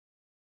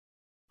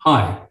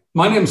Hi,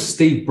 my name is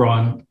Steve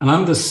Brown, and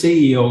I'm the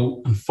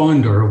CEO and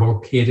founder of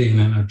Orcadian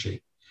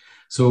Energy.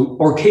 So,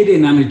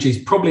 Orcadian Energy is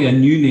probably a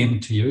new name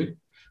to you.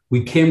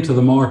 We came to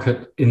the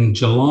market in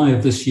July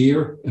of this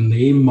year in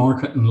the AIM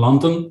market in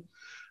London.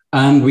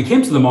 And we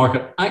came to the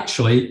market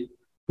actually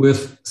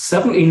with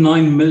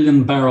 79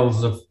 million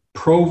barrels of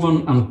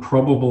proven and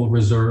probable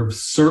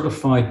reserves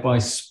certified by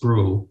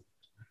Sproule,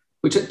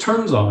 which it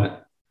turns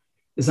out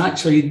is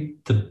actually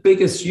the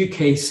biggest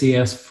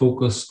UKCS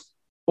focused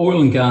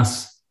oil and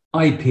gas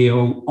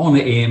IPO on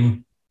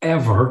AIM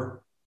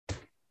ever,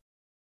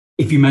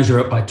 if you measure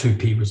it by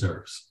 2P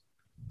reserves,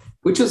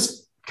 which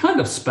is kind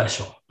of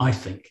special, I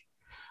think.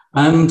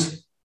 And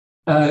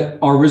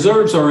our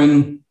reserves are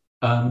in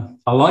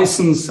a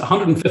license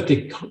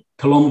 150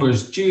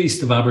 kilometers due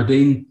east of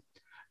Aberdeen,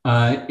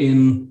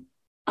 in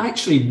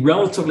actually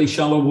relatively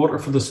shallow water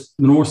for the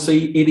North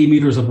Sea, 80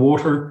 meters of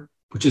water,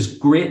 which is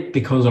great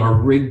because our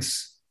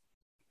rigs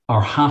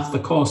are half the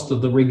cost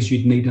of the rigs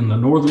you'd need in the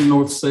northern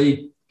North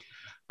Sea.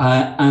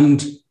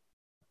 And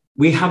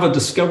we have a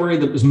discovery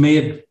that was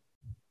made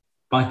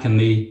back in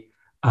the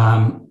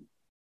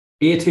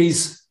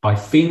 80s by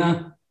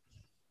FINA.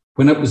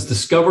 When it was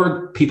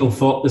discovered, people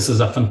thought this is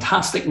a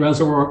fantastic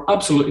reservoir,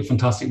 absolutely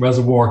fantastic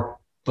reservoir,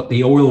 but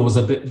the oil was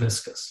a bit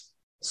viscous.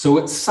 So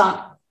it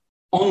sat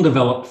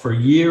undeveloped for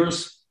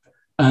years,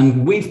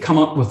 and we've come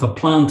up with a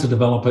plan to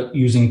develop it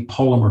using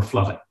polymer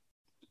flooding.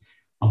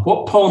 And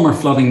what polymer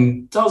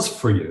flooding does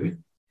for you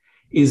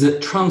is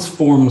it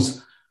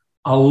transforms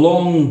a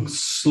long,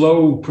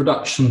 slow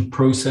production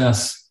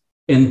process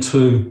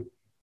into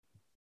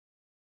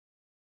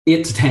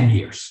 8 to 10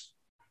 years.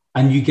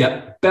 And you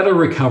get better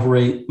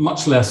recovery,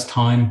 much less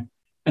time.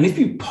 And if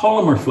you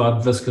polymer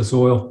flood viscous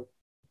oil,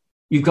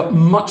 you've got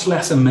much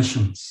less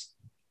emissions.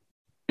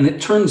 And it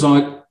turns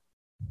out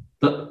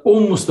that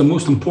almost the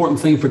most important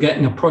thing for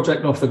getting a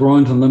project off the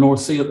ground in the North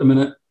Sea at the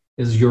minute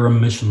is your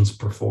emissions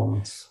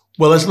performance.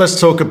 Well, let's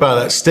talk about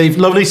that, Steve.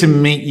 Lovely to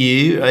meet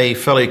you, a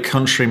fellow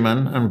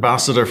countryman,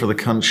 ambassador for the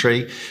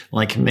country,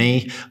 like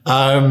me.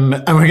 And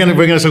we're going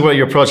to talk about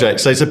your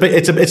project. So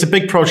it's a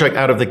big project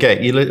out of the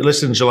gate. You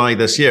listed in July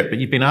this year, but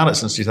you've been at it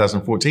since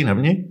 2014,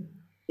 haven't you?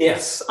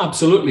 Yes,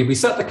 absolutely. We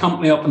set the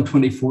company up in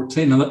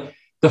 2014, and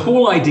the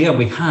whole idea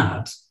we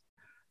had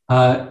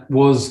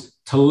was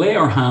to lay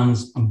our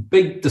hands on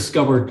big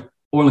discovered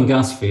oil and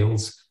gas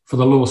fields for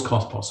the lowest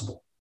cost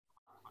possible.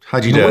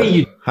 How'd you do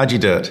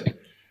it?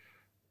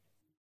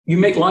 You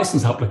make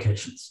license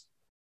applications.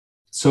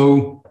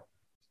 So,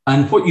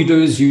 and what you do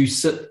is you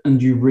sit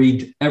and you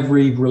read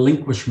every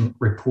relinquishment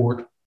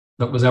report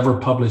that was ever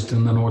published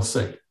in the North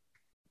Sea.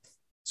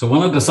 So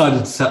when I decided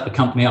to set the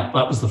company up,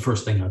 that was the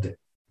first thing I did.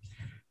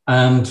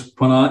 And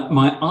when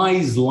my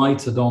eyes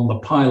lighted on the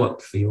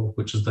pilot field,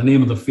 which is the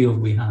name of the field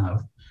we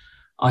have,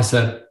 I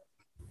said,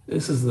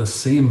 this is the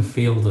same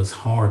field as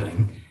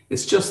Harding.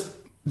 It's just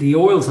the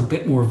oil's a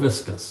bit more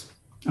viscous.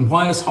 And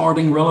why is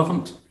Harding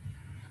relevant?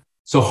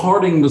 So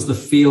Harding was the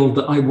field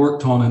that I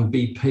worked on in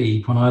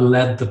BP when I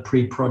led the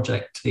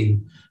pre-project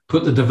team,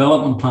 put the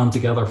development plan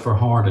together for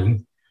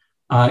Harding.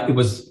 It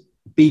was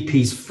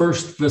BP's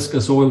first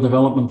viscous oil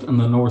development in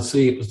the North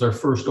Sea. It was their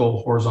first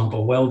all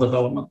horizontal well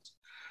development.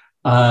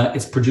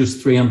 It's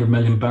produced 300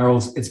 million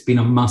barrels. It's been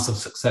a massive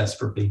success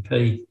for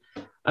BP.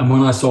 And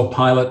when I saw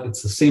pilot,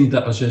 it's the same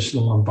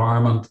depositional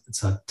environment.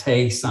 It's a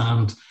Tay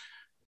sand.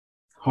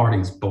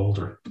 Harding's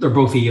bolder. They're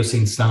both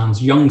Eocene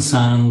sands, young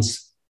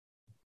sands,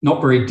 not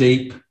very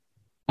deep,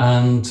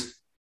 and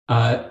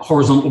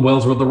horizontal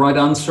wells were the right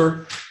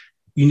answer.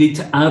 You need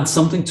to add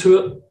something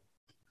to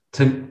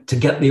it to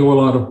get the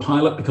oil out of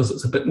pilot because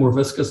it's a bit more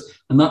viscous.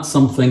 And that's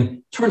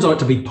something, turns out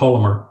to be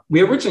polymer.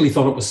 We originally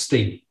thought it was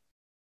steam,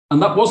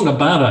 and that wasn't a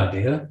bad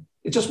idea.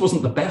 It just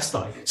wasn't the best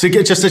idea. So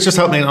just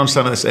help me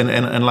understand this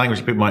in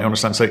language people might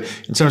understand. So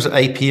in terms of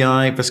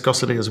API,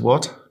 viscosity is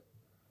what?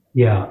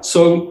 Yeah,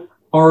 so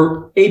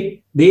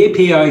the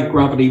API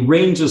gravity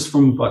ranges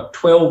from about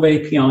 12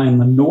 API in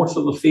the north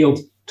of the field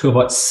to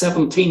about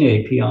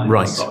 17 API in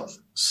the south.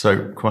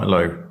 So quite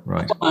low,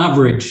 right. On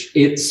average,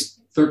 it's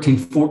 13,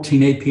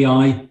 14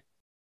 API.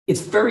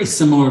 It's very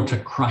similar to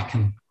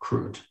Kraken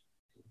crude,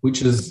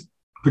 which is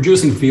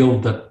producing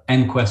field that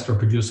EnQuest are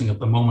producing at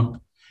the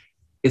moment.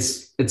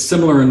 It's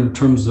similar in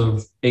terms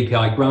of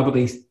API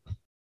gravity.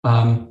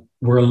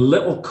 We're a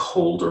little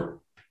colder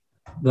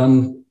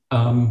than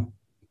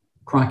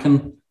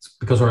Kraken,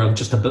 because we're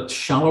just a bit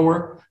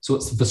shallower. So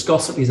its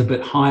viscosity is a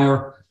bit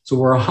higher. So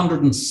we're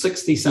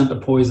 160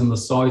 centipoise in the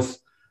south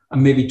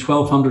and maybe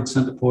 1200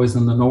 centipoise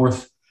in the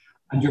north.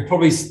 And you're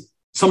probably,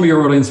 some of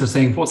your audience are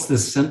saying, what's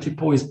this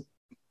centipoise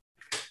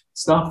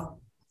stuff?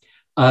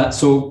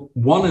 So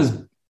 1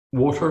 is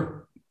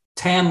water,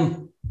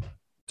 10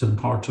 to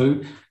the power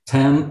 2,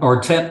 10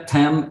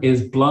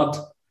 is blood,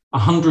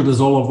 100 is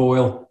olive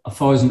oil,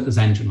 1,000 is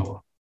engine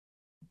oil.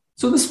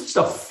 So this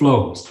stuff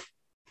flows.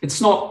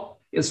 It's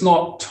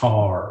not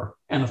tar or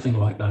anything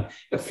like that.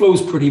 It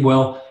flows pretty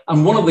well.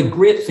 And one of the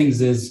great things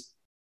is,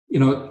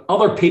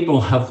 other people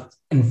have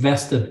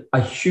invested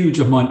a huge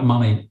amount of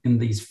money in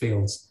these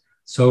fields.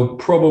 So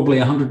probably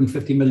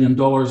 $150 million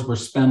were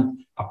spent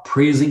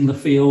appraising the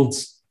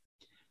fields.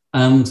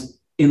 And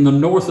in the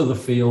north of the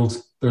field,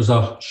 there's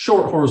a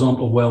short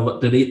horizontal well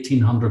that did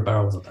 1,800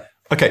 barrels a day.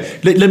 Okay,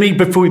 let me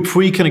before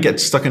we kind of get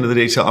stuck into the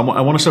detail,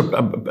 I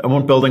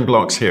want building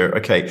blocks here.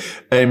 Okay,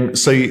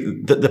 so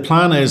the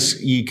plan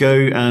is you go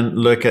and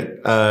look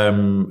at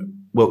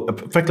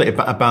effectively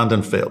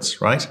abandoned fields,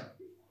 right?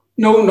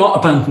 No, not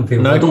abandoned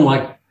fields. No?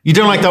 You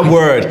don't like that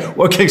word.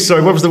 Okay,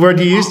 sorry. What was the word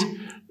you used?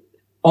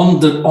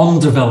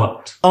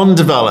 Undeveloped.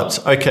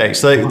 Undeveloped. Okay,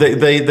 so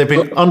they've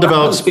been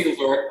undeveloped.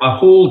 Fields are a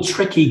whole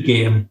tricky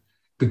game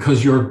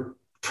because you're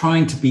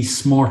trying to be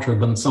smarter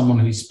than someone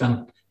who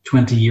spent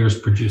 20 years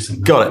producing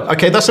them. Got it.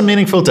 Okay, that's a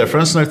meaningful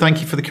difference. No, thank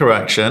you for the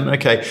correction.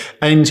 Okay,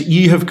 and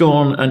you have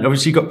gone, and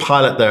obviously you've got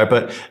pilot there,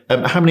 but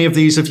how many of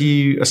these have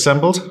you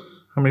assembled?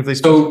 How many of these?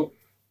 So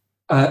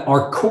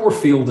our core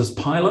field is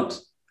pilot.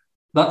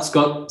 That's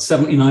got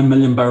 79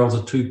 million barrels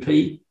of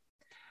 2P.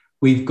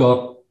 We've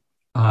got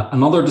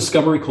another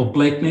discovery called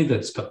Blakeney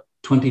that's got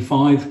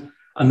 25,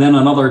 and then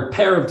another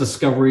pair of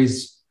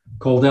discoveries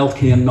called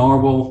Elkey and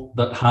Narwhal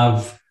that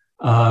have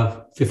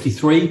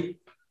 53.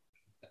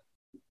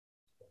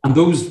 And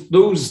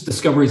those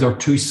discoveries are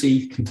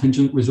 2C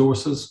contingent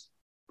resources.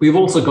 We've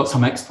also got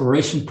some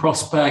exploration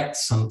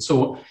prospects. And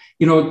so,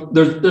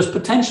 there's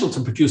potential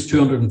to produce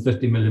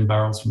 250 million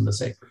barrels from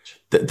this acreage.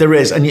 There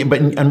is.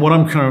 And what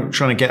I'm kind of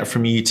trying to get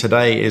from you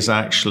today is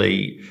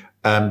actually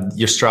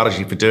your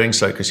strategy for doing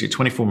so, because you're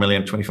 24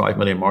 million, 25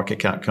 million market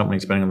cap company,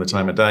 depending on the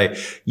time of day.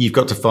 You've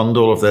got to fund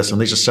all of this, and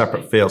these are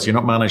separate fields. You're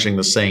not managing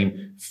the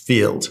same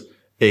field.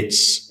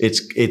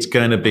 It's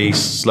going to be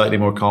slightly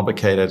more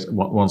complicated,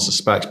 one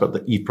suspects,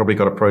 but you've probably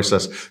got a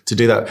process to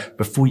do that.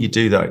 Before you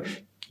do that,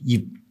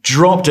 you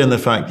dropped in the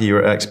fact that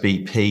you're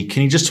ex-BP.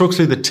 Can you just talk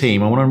through the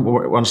team? I want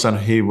to understand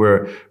who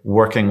we're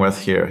working with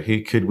here.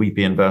 Who could we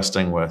be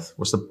investing with?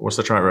 What's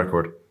the track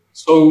record?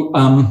 So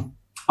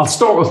I'll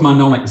start with my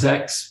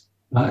non-execs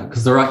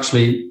because they're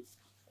actually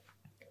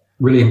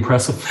really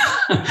impressive.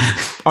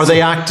 Are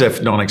they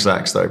active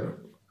non-execs though?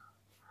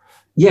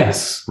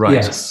 Yes. Right.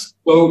 Yes.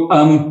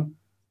 So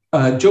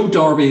Joe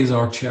Darby is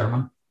our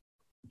chairman.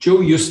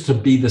 Joe used to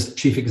be the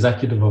chief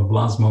executive of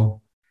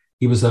Blasmo.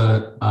 He was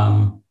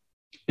a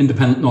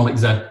independent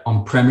non-exec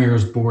on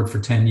Premier's board for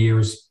 10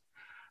 years.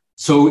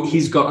 So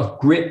he's got a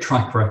great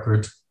track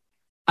record,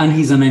 and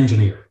he's an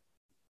engineer.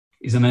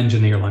 He's an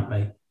engineer like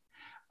me.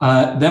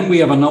 Then we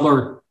have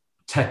another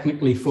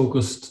technically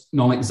focused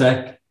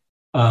non-exec,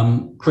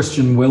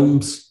 Christian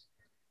Wilms.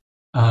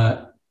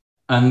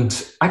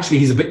 And actually,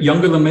 he's a bit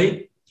younger than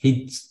me.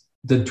 He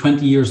did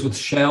 20 years with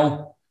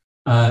Shell.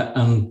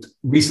 And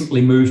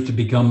recently moved to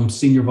become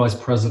Senior Vice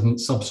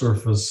President,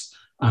 Subsurface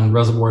and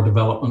Reservoir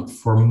Development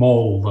for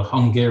MOL, the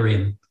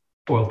Hungarian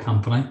oil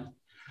company.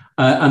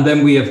 And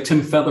then we have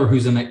Tim Feather,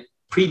 who's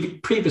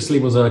previously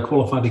was a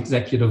qualified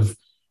executive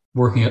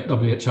working at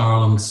WH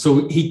Ireland.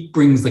 So he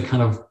brings the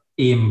kind of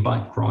AIM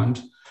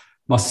background.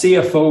 My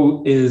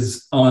CFO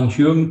is Alan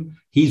Hume.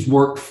 He's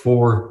worked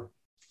for,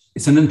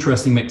 it's an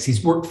interesting mix.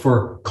 He's worked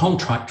for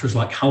contractors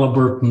like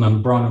Halliburton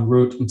and Brown and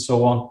Root and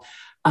so on.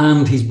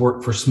 And he's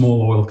worked for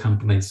small oil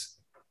companies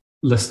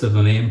listed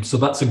in AIM. So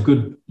that's a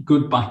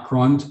good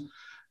background.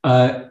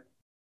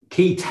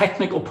 Key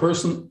technical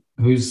person,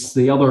 who's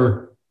the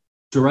other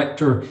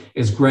director,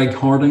 is Greg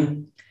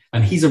Harding,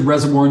 and he's a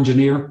reservoir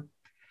engineer.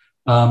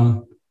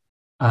 And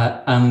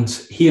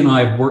he and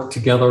I have worked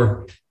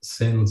together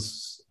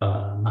since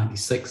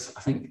 96,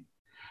 I think,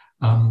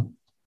 on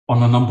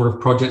a number of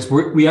projects.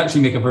 We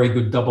actually make a very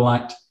good double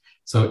act.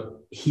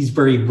 So he's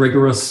very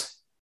rigorous.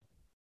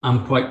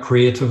 I'm quite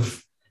creative.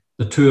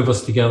 The two of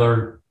us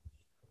together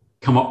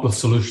come up with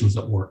solutions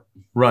that work.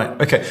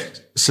 Right. Okay.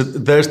 So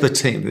there's the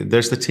team.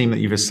 There's the team that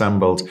you've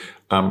assembled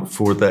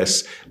for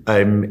this.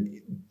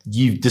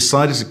 You've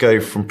decided to go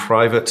from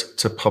private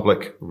to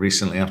public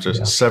recently after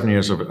 7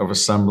 years of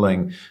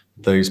assembling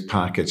those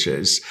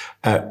packages.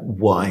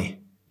 Why?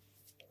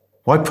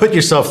 Why put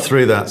yourself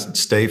through that,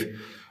 Steve?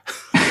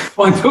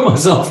 Why put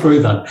myself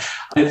through that?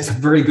 It's a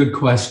very good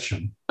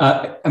question.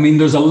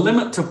 There's a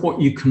limit to what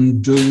you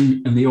can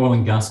do in the oil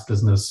and gas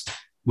business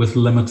with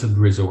limited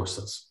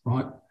resources,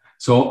 right?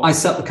 So I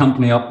set the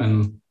company up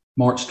in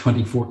March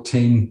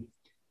 2014.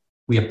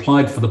 We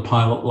applied for the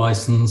pilot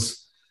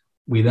license.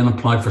 We then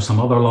applied for some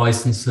other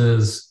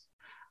licenses,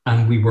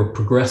 and we were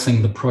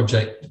progressing the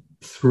project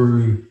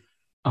through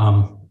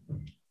a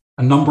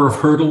number of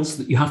hurdles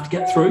that you have to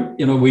get through.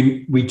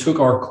 We took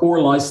our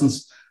core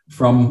license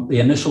from the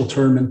initial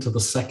term into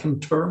the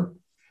second term,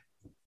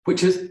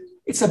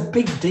 it's a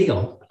big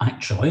deal,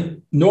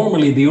 actually.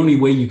 Normally, the only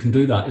way you can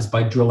do that is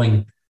by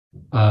drilling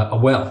a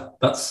well.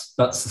 That's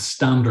the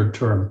standard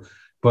term.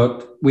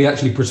 But we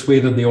actually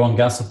persuaded the Oil and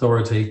Gas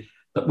Authority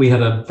that we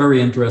had a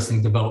very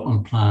interesting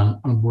development plan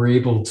and were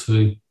able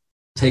to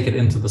take it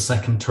into the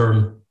second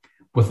term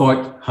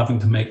without having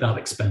to make that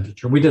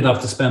expenditure. We did have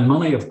to spend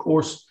money, of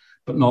course,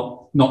 but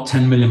not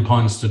 10 million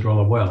pounds to drill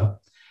a well.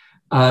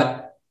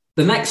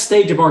 The next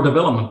stage of our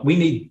development, we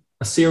need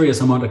a serious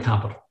amount of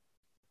capital.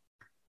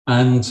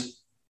 And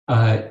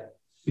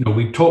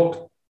we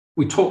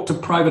talked to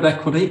private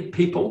equity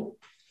people.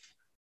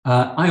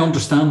 I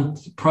understand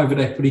private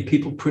equity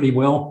people pretty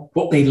well.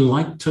 What they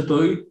like to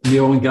do in the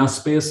oil and gas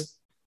space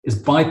is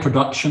buy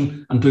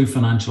production and do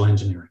financial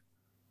engineering.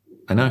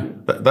 I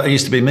know that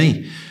used to be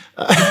me.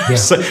 Yeah.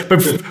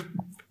 But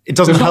it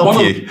doesn't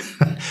help you.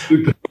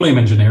 Do petroleum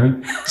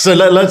engineering. So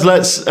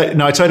let's.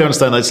 No, I totally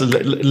understand. That's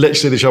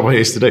literally the job I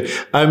used to do.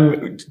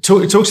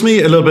 Talk to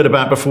me a little bit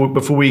about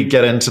before we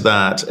get into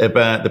that,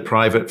 about the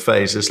private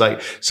phase. It's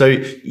like, so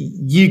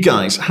you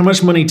guys, how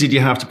much money did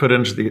you have to put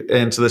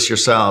into this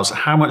yourselves?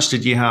 How much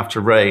did you have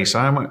to raise?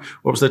 What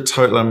was the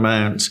total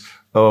amount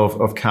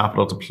of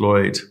capital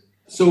deployed?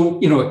 So,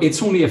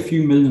 it's only a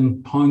few £1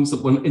 million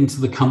that went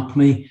into the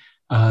company.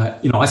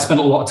 I spent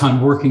a lot of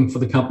time working for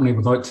the company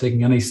without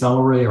taking any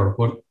salary or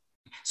what.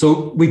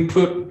 So we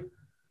put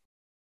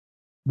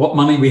what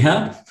money we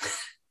had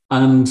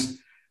and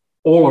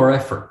all our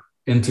effort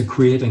into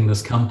creating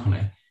this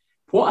company.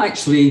 What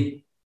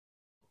actually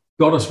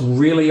got us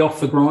really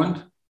off the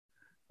ground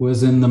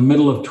was in the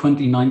middle of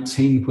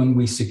 2019 when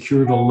we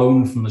secured a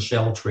loan from the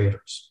Shell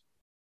traders.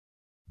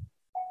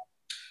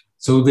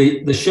 So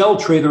the Shell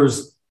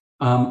traders,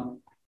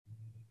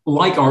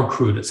 like our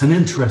crude, it's an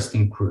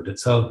interesting crude.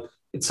 It's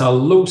a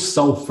low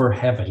sulfur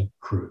heavy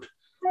crude,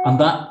 and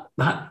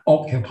that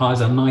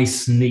occupies a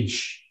nice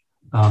niche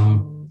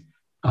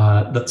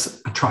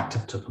that's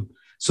attractive to them.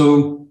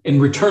 So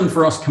in return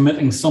for us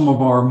committing some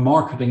of our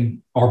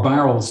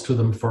barrels to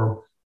them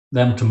for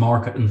them to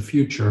market in the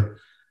future,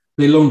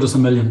 they loaned us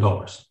 $1 million.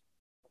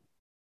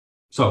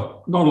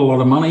 So not a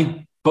lot of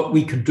money, but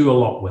we could do a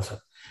lot with it.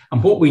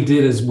 And what we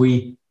did is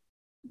we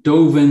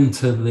dove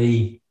into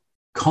the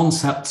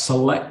concept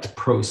select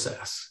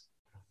process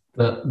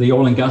that the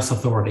Oil and Gas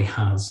Authority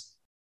has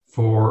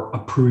for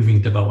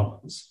approving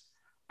developments.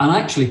 And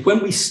actually,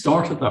 when we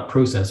started that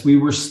process, we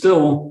were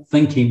still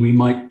thinking we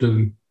might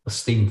do a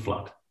steam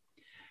flood.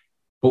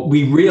 But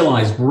we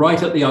realized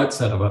right at the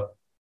outset of it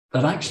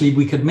that actually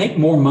we could make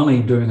more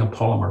money doing a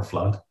polymer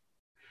flood.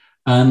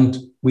 And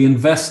we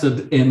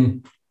invested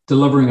in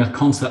delivering a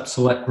concept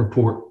select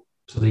report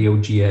to the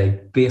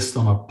OGA based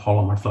on a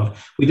polymer flood.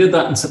 We did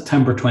that in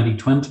September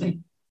 2020.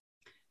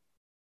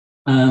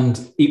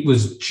 And it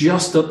was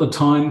just at the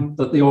time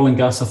that the Oil and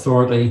Gas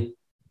Authority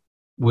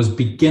was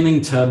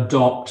beginning to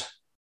adopt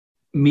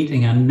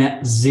meeting a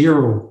net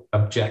zero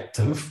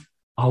objective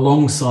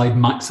alongside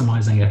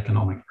maximizing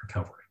economic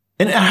recovery.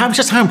 And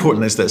how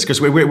important is this? Because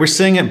we're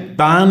seeing it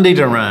bandied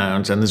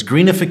around and there's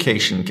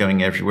greenification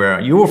going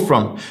everywhere. Your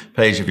front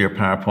page of your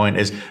PowerPoint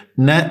is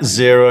net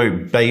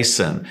zero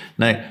basin.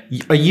 Now,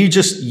 are you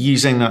just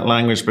using that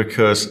language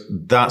because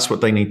that's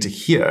what they need to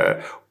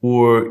hear?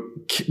 Or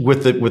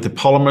with the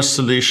polymer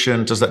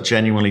solution, does that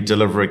genuinely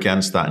deliver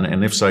against that?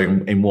 And if so,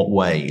 in what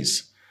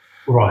ways?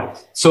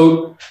 Right.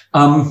 So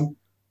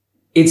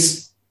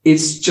it's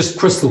just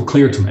crystal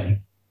clear to me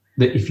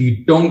that if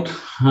you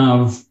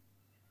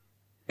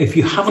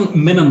haven't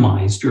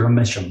minimized your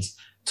emissions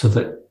to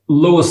the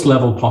lowest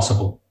level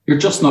possible, you're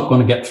just not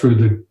going to get through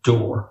the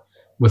door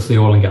with the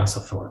Oil and Gas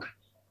Authority.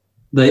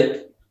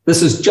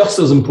 This is just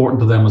as important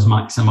to them as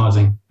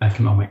maximizing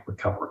economic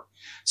recovery.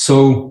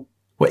 So,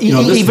 well,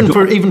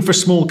 even for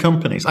small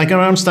companies, I can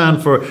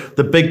understand for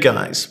the big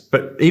guys,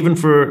 but even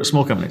for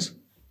small companies,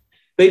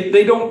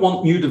 they don't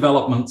want new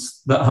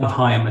developments that have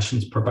high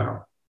emissions per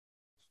barrel.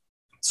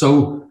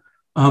 So,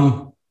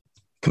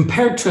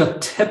 compared to a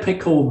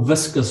typical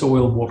viscous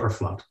oil water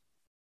flood,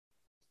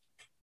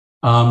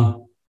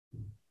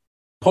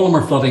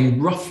 polymer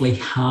flooding roughly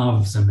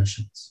halves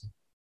emissions.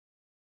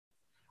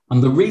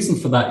 And the reason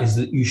for that is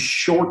that you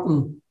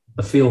shorten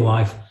the field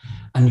life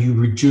and you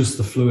reduce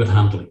the fluid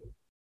handling.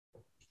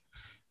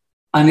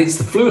 And it's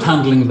the fluid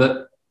handling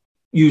that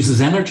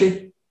uses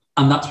energy,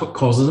 and that's what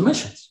causes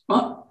emissions.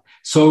 Right?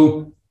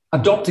 So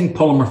adopting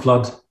polymer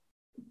flood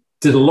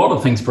did a lot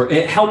of things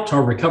it helped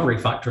our recovery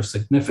factor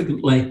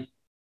significantly.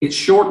 It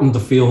shortened the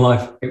field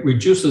life. It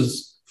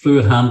reduces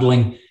fluid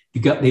handling.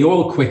 You get the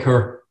oil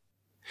quicker.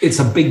 It's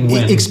a big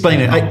win. Explain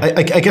it.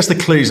 I guess the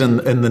clue's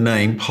in the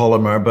name,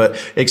 polymer, but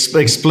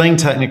explain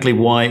technically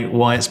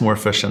why it's more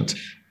efficient.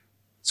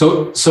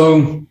 So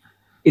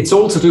it's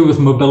all to do with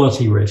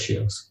mobility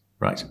ratios.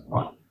 Right.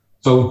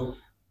 So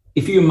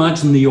if you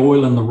imagine the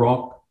oil in the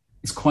rock,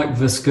 it's quite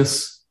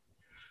viscous.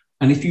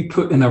 And if you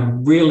put in a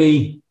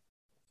really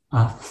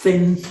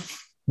thin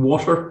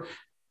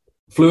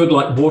fluid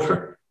like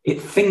water, it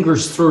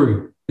fingers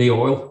through the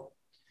oil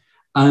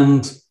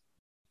and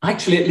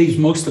actually it leaves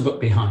most of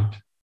it behind.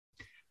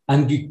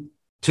 And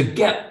to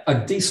get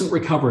a decent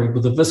recovery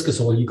with the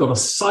viscous oil, you've got to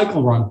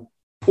cycle run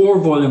pour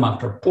volume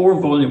after pour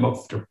volume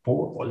after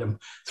pour volume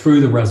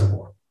through the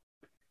reservoir.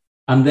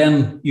 And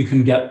then you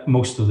can get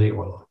most of the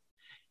oil.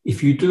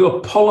 If you do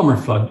a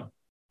polymer flood,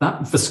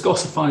 that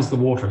viscosifies the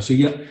water. So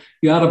you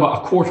add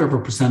about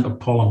 0.25% of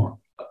polymer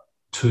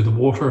to the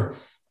water.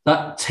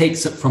 That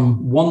takes it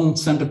from 1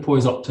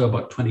 centipoise up to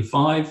about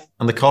 25.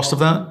 And the cost of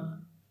that?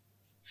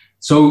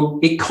 So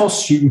it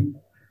costs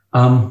you,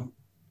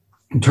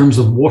 in terms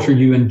of water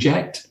you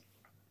inject,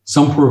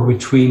 somewhere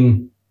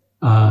between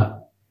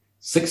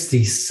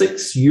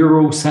 66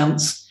 euro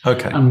cents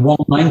Okay. and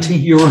 190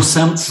 euro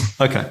cents.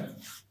 Okay.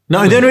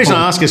 No, the only reason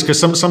I ask is because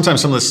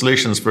sometimes some of the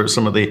solutions for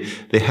some of the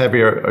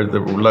heavier or the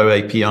low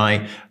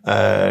API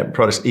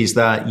products is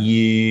that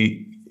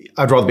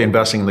I'd rather be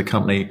investing in the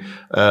company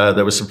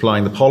that was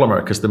supplying the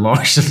polymer because the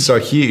margins are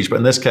huge. But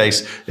in this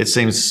case, it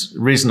seems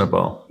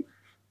reasonable.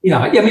 Yeah,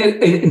 I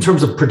mean, in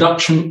terms of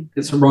production,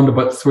 it's around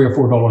about $3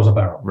 or $4 a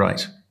barrel.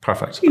 Right.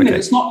 Perfect. I mean,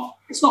 it's not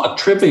a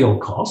trivial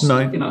cost. No.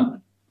 You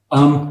know,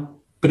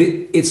 but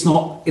it's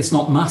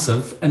not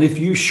massive. And if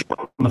you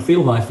shorten the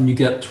field life and you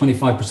get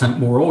 25%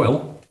 more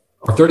oil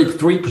or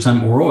 33%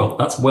 more oil,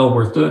 that's well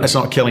worth doing. It's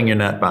not killing your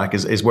net back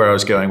is where I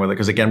was going with it.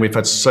 Because again, we've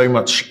had so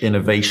much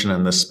innovation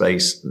in this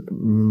space,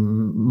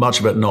 much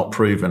of it not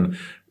proven,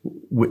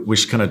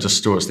 which kind of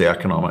distorts the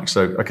economics.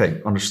 So,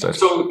 okay, understood.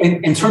 So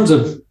in terms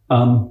of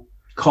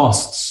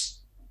costs,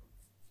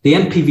 the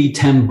NPV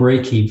 10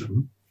 break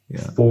even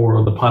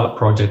for the pilot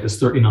project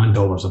is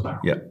 $39 a barrel.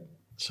 Yeah,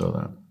 so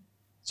that.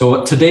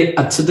 So at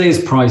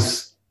today's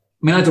price,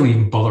 I mean, I don't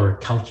even bother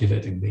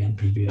calculating the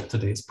NPV at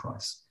today's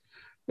price.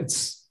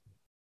 It's,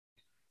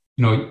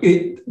 you know,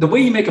 the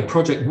way you make a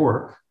project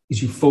work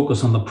is you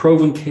focus on the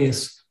proven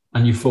case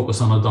and you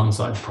focus on a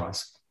downside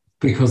price,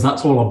 because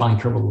that's all a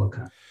banker will look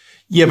at.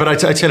 Yeah, but I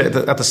tell you,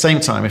 at the same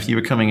time, if you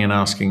were coming in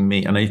asking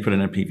me, I know you put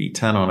an NPV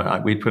 10 on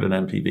it, we'd put an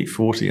NPV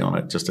 40 on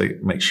it just to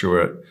make sure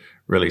it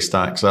really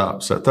stacks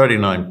up. So at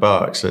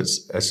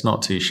 $39, it's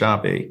not too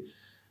shabby.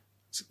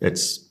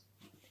 It's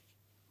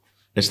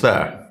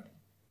there.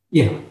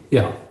 Yeah.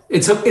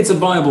 It's a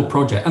viable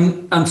project.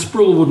 And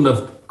Sproule wouldn't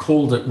have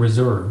called it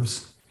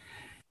reserves.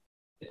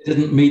 It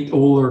didn't meet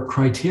all their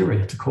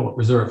criteria to call it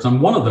reserves.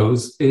 And one of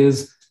those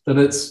is that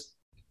it's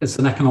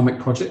an economic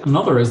project.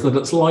 Another is that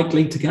it's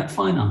likely to get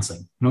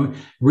financing. You know,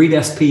 read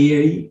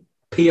SPE,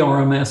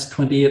 PRMS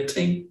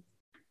 2018.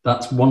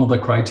 That's one of the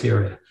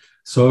criteria.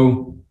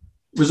 So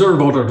reserve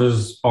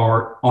auditors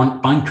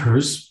aren't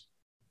bankers,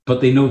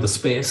 but they know the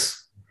space.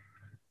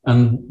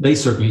 And they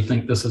certainly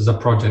think this is a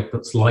project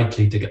that's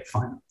likely to get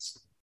financed.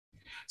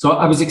 So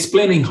I was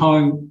explaining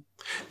how...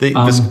 So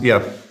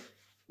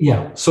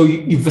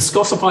you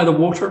viscosify the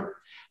water,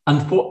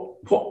 and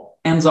what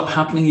ends up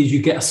happening is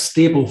you get a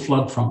stable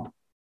flood front.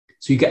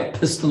 So you get a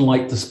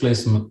piston-like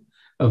displacement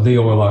of the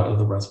oil out of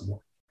the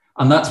reservoir.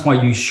 And that's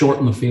why you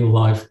shorten the field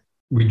life,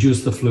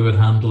 reduce the fluid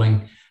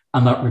handling,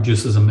 and that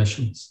reduces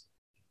emissions.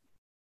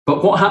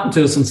 But what happened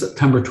to us in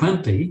September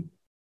 20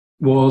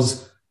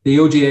 was the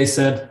OGA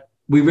said,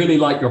 we really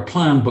like your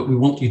plan, but we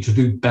want you to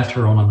do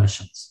better on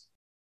emissions.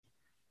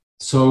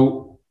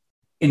 So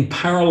in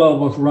parallel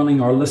with running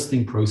our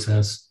listing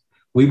process,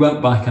 we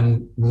went back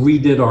and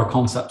redid our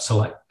concept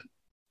select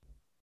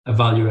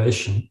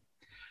evaluation.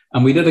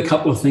 And we did a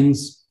couple of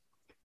things.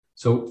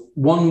 So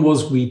one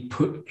was we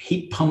put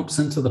heat pumps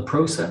into the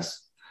process.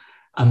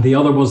 And the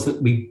other was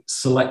that we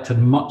selected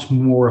much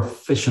more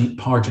efficient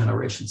power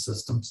generation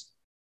systems.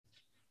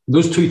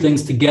 Those two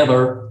things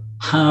together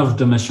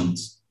halved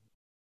emissions.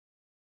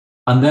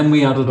 And then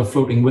we added a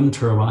floating wind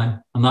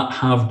turbine, and that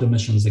halved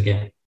emissions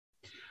again.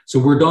 So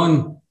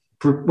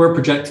we're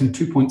projecting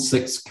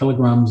 2.6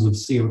 kilograms of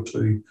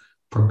CO2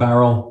 per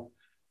barrel,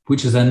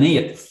 which is an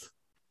eighth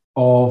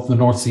of the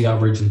North Sea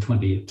average in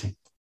 2018.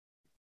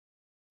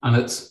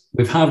 And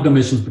we've halved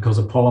emissions because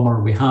of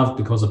polymer, we have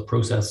because of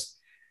process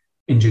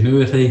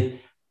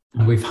ingenuity,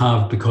 and we've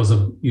halved because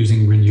of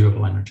using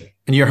renewable energy.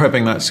 And you're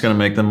hoping that's going to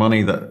make the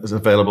money that is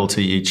available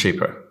to you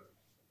cheaper?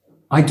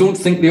 I don't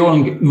think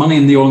money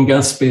in the oil and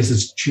gas space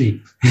is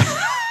cheap.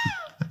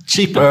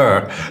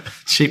 Cheaper.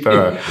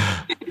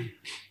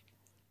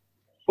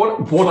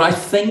 What I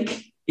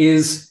think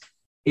is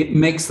it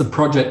makes the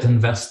project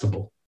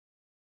investable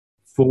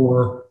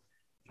for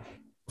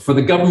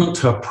the government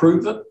to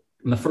approve it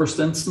in the first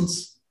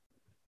instance.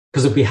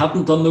 Because if we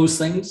hadn't done those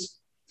things,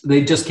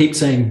 they just keep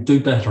saying,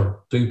 do better,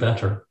 do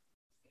better.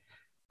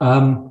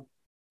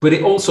 But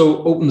it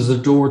also opens the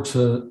door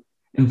to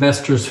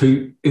investors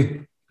who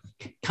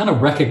kind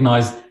of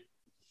recognize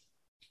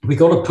we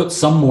got to put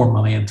some more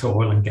money into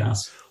oil and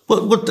gas.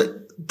 Well,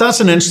 that's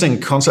an interesting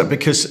concept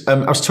because I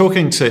was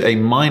talking to a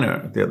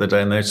miner the other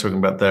day and they were talking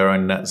about their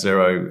own net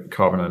zero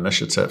carbon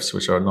initiatives,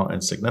 which are not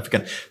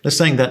insignificant. They're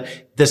saying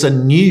that there's a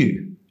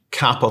new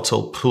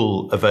capital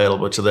pool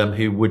available to them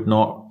who would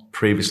not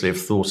previously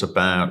have thought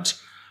about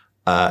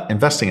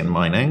investing in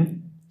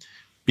mining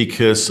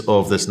because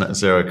of this net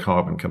zero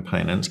carbon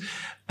component.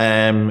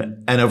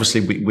 And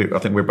obviously, I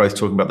think we're both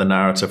talking about the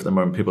narrative at the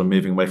moment. People are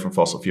moving away from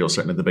fossil fuels,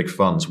 certainly the big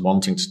funds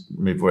wanting to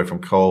move away from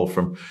coal,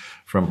 from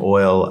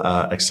oil,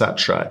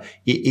 etc.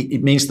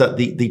 It means that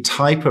the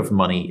type of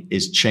money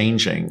is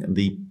changing.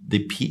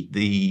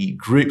 The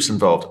groups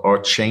involved are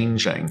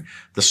changing.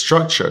 The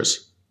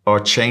structures are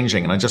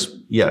changing. And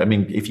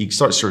if you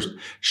start sort of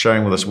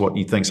sharing with us what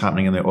you think is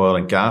happening in the oil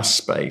and gas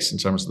space in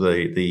terms of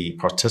the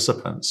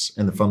participants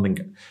in the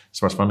funding, as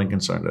far as funding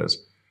concerned is.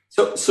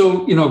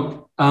 So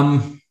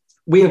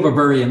we have a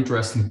very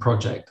interesting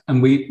project,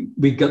 and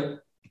we got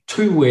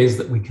two ways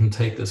that we can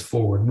take this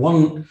forward.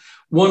 One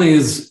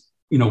is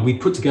we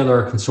put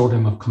together a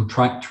consortium of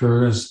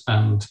contractors,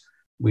 and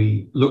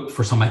we looked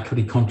for some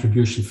equity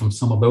contribution from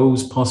some of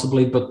those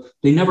possibly, but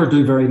they never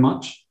do very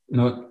much.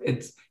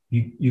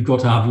 You've got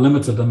to have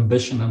limited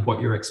ambition in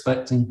what you're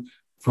expecting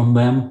from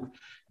them.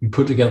 You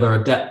put together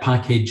a debt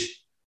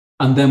package,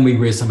 and then we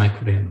raise some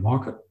equity in the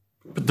market.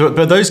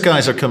 But those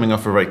guys are coming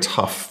off a very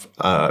tough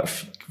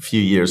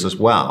few years as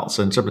well.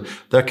 So in terms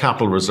of their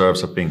capital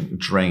reserves have been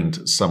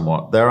drained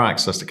somewhat. Their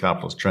access to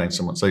capital is drained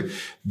somewhat. So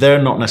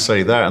they're not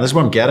necessarily there. And this is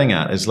what I'm getting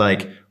at is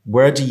like,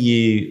 where do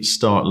you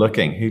start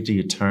looking? Who do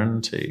you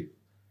turn to?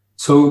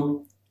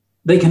 So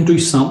they can do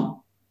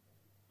some,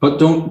 but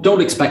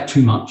don't expect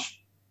too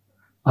much.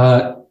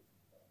 You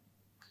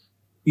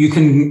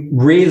can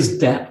raise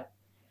debt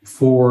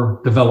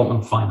for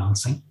development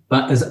financing.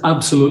 That is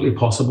absolutely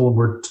possible.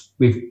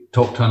 We've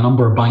talked to a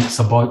number of banks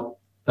about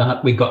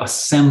that. We've got a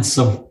sense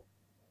of,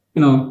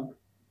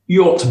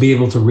 you ought to be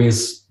able to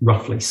raise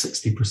roughly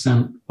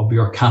 60% of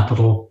your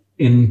capital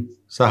in.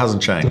 So that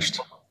hasn't changed.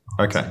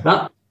 Okay.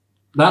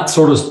 That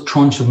sort of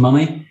tranche of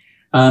money.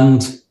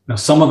 And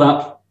some of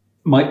that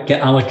might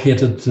get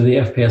allocated to the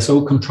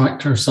FPSO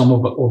contractor. Some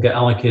of it will get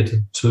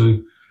allocated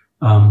to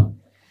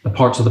the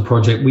parts of the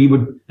project we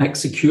would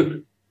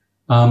execute.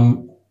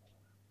 And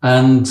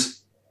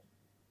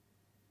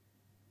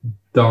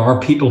there are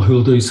people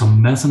who'll do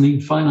some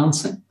mezzanine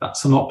financing.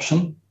 That's an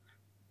option.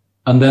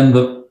 And then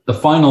the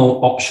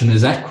final option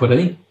is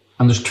equity.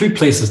 And there's two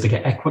places to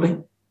get equity.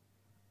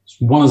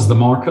 One is the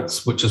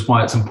markets, which is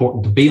why it's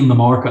important to be in the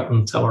market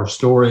and tell our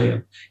story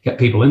and get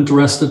people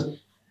interested.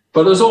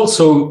 But there's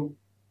also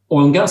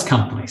oil and gas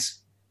companies.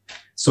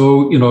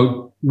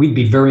 So, we'd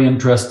be very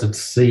interested to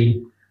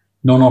see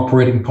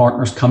non-operating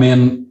partners come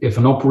in. If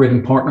an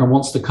operating partner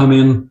wants to come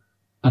in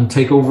and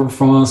take over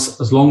from us,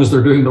 as long as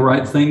they're doing the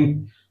right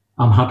thing,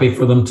 I'm happy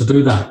for them to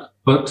do that.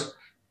 But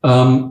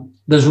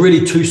there's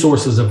really two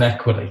sources of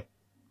equity.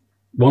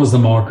 One is the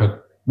market,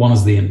 one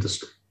is the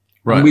industry.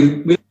 Right.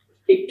 We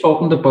keep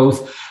talking to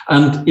both.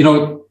 And,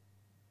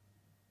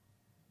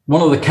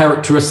 one of the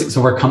characteristics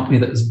of our company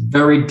that is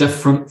very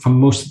different from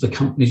most of the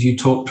companies you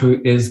talk to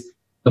is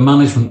the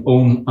management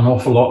own an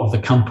awful lot of the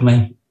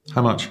company.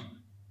 How much?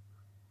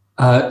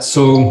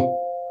 So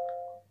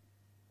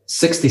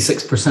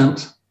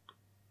 66%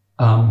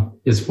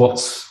 is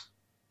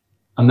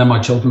and then my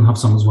children have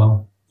some as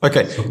well.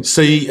 Okay,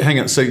 so hang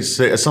on. So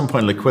at some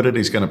point,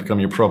 liquidity is going to become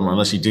your problem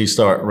unless you do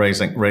start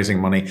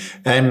raising money.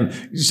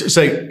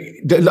 So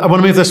I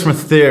want to move this from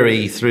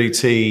theory through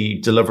to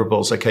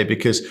deliverables. Okay,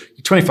 because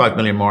 25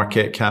 million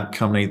market cap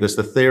company. There's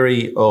the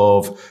theory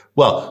of,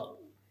 well,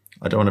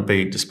 I don't want to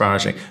be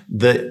disparaging,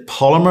 the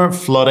polymer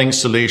flooding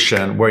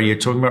solution, where you're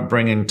talking about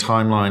bringing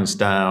timelines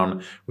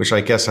down, which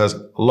I guess has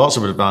lots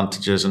of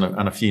advantages and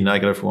a few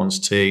negative ones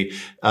too.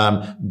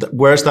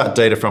 Where's that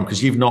data from?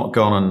 Because you've not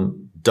gone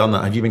and done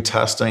that. Have you been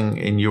testing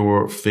in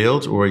your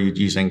field, or are you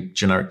using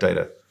generic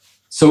data?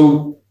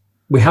 So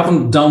we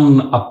haven't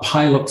done a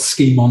pilot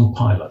scheme on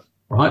pilot,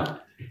 right?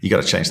 You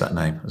got to change that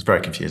name. It's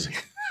very confusing.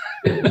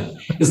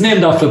 It's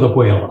named after the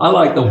whale. I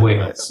like the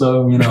whale.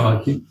 So,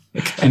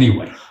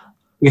 anyway,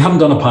 we haven't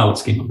done a pilot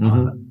scheme on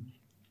pilot. Mm-hmm.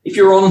 If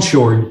you're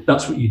onshore,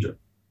 that's what you do.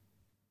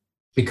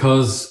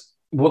 Because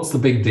what's the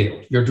big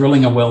deal? You're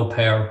drilling a well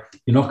pair,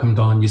 you knock them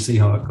down, you see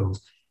how it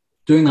goes.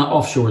 Doing that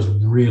offshore is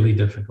really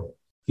difficult.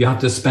 You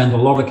have to spend a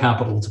lot of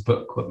capital to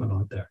put equipment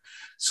out there.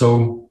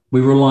 So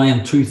we rely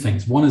on two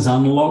things. One is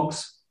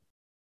analogs,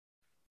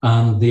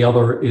 and the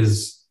other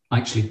is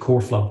actually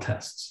core flood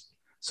tests.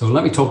 So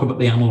let me talk about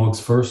the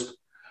analogs first.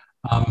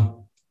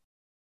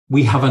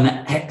 We have an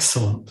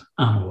excellent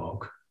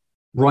analog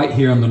right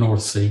here in the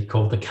North Sea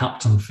called the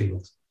Captain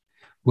Field,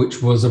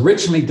 which was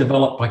originally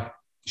developed by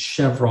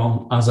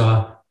Chevron as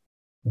a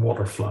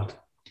water flood.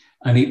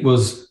 And it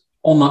was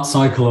on that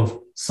cycle of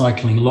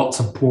cycling lots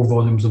of poor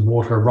volumes of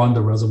water around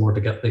the reservoir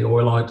to get the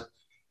oil out.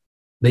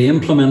 They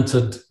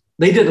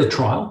did a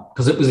trial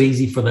because it was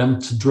easy for them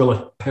to drill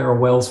a pair of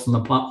wells from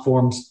the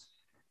platforms.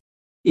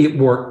 It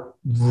worked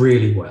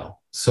really well.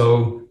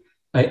 So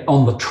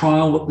on the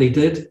trial that they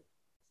did,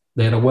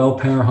 they had a well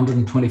pair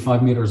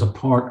 125 meters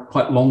apart,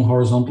 quite long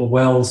horizontal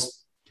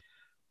wells.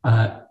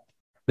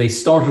 They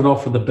started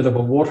off with a bit of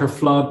a water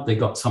flood. They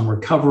got some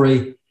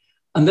recovery.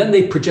 And then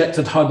they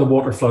projected how the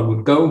water flood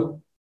would go.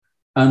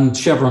 And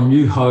Chevron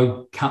knew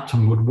how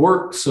Captain would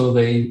work. So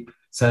they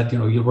said,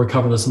 you'll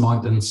recover this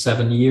amount in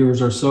 7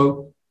 years or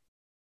so.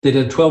 They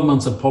did 12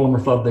 months of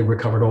polymer flood. They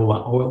recovered all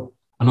that oil.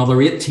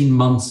 Another 18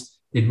 months,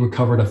 they'd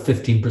recovered a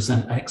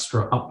 15%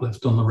 extra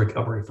uplift on the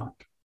recovery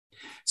factor.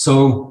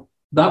 So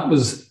that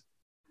was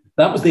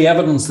the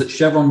evidence that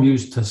Chevron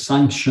used to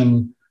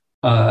sanction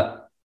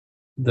the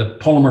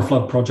polymer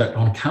flood project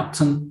on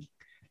Captain.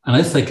 And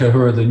Ithaca,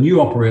 who are the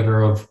new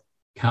operator of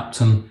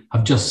Captain,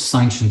 have just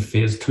sanctioned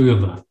phase 2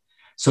 of that.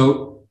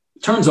 So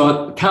it turns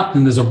out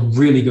Captain is a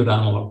really good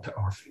analog to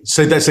our field.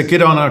 So that's a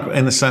good analog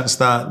in the sense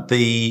that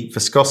the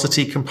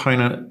viscosity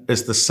component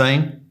is the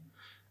same?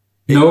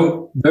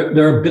 No,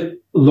 they're a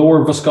bit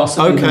lower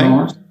viscosity than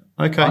ours.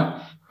 Okay.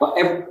 But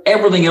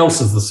everything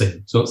else is the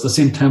same. So it's the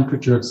same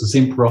temperature, it's the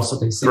same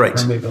porosity, same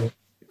permeability,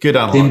 good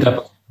analog, same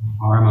depth of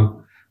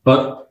environment,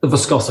 but the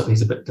viscosity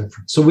is a bit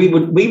different. So we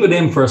would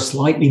aim for a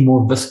slightly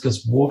more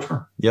viscous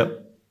water.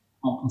 Yep.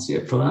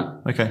 Compensate for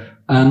that. Okay.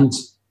 And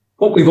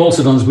what we've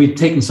also done is we've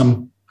taken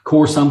some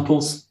core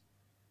samples.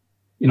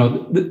 You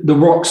know, the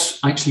rock's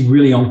actually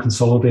really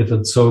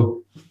unconsolidated,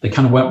 so they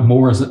kind of went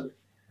more as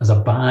a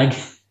bag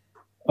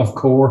of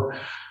core.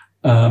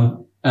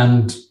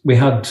 And we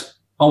had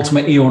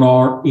Ultimate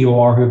EOR, who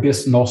are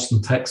based in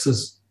Austin,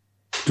 Texas,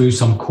 do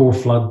some core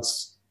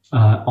floods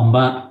on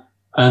that.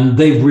 And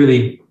they've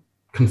really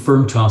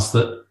confirmed to us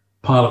that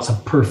Pilot's a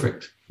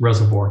perfect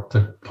reservoir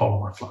to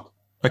polymer flood.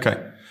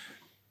 Okay,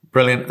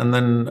 brilliant. And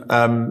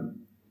then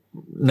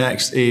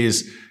next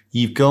is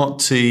you've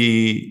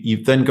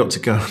then got to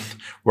go and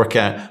work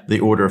out the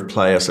order of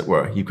play, as it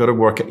were. You've got to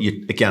work at,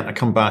 again, I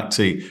come back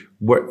to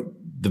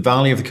the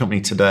value of the company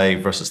today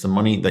versus the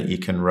money that you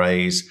can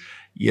raise.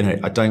 You know,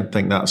 I don't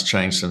think that's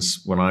changed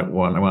since when I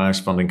was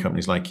funding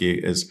companies like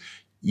you. Is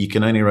you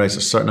can only raise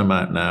a certain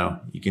amount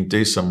now. You can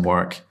do some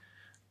work,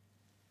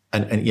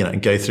 and you know,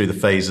 and go through the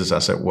phases,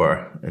 as it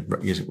were,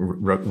 using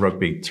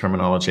rugby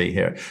terminology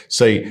here.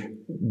 So,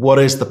 what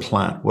is the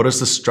plan? What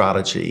is the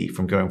strategy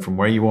from going from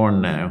where you are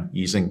now,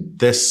 using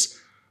this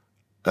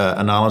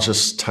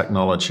analysis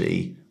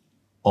technology,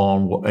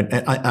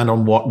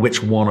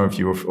 which one of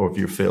your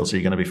fields are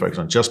you going to be focused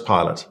on? Just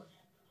Pilot.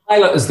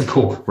 Pilot is the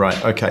core.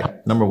 Right. Okay.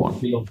 Number one.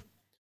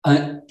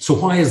 So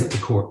why is it the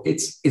core?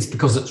 It's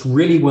because it's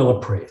really well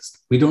appraised.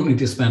 We don't need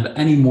to spend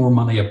any more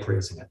money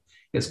appraising it.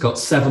 It's got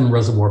 7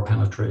 reservoir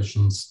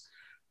penetrations.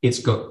 It's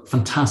got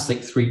fantastic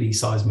 3D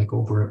seismic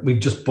over it. We've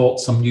just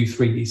bought some new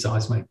 3D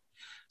seismic.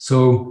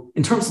 So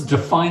in terms of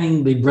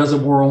defining the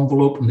reservoir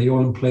envelope and the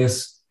oil in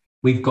place,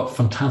 we've got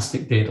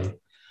fantastic data.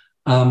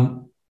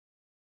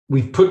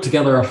 We've put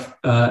together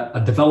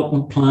a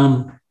development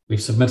plan.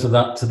 We've submitted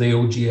that to the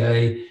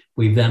OGA.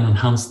 We've then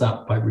enhanced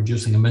that by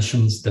reducing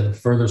emissions, did a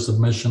further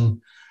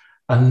submission.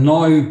 And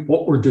now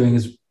what we're doing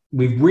is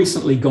we've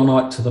recently gone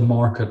out to the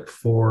market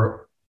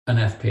for an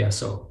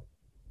FPSO.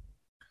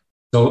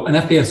 So an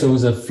FPSO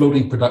is a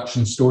floating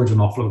production storage and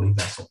offloading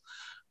vessel.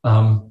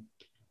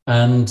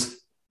 And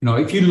you know,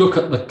 if you look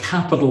at the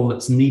capital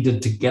that's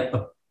needed to get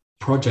the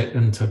project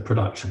into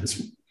production,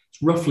 it's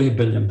roughly $1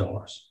 billion.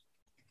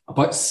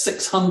 About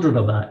 600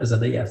 of that is at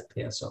the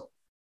FPSO.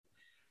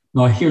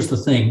 Now, here's the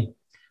thing.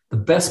 The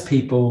best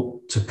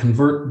people to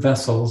convert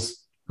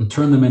vessels and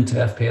turn them into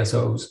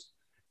FPSOs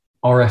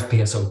are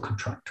FPSO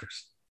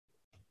contractors,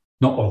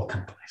 not oil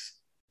companies.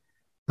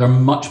 They're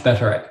much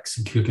better at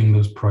executing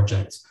those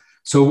projects.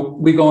 So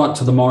we go out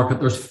to the market.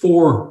 There's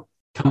 4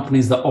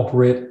 companies that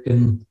operate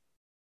in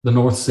the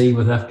North Sea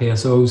with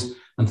FPSOs,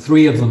 and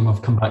 3 of them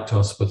have come back to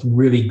us with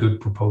really good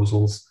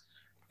proposals,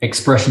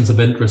 expressions of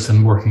interest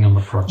in working on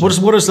the project.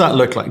 What does that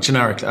look like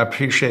generically? I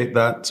appreciate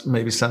that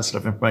maybe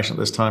sensitive information at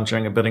this time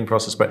during a bidding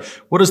process, but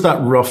what does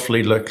that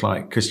roughly look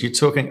like? Because you're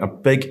talking a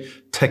big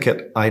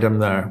ticket item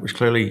there, which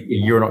clearly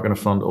you're not going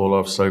to fund all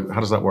of. So how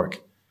does that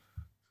work?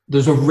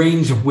 There's a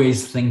range of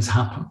ways things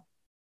happen.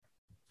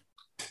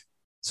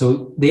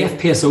 So the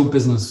FPSO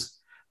business,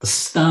 the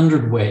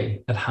standard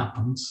way it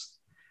happens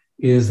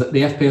is that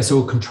the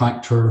FPSO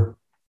contractor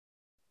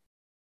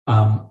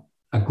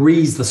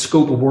agrees the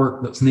scope of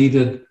work that's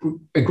needed,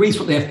 agrees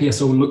what the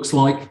FPSO looks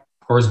like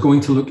or is going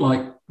to look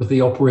like with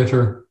the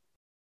operator.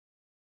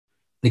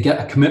 They get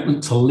a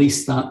commitment to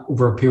lease that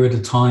over a period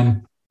of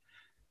time.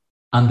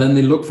 And then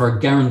they look for a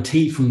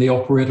guarantee from the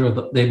operator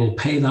that they will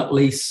pay that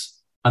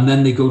lease. And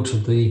then they go to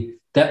the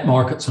debt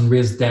markets and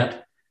raise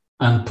debt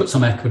and put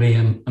some equity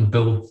in and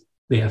build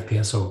the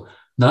FPSO.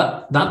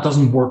 That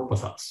doesn't work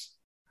with us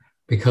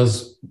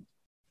because,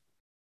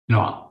 you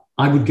know,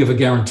 I would give a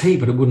guarantee,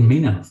 but it wouldn't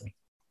mean anything.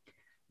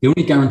 The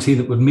only guarantee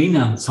that would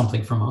mean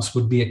something from us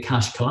would be a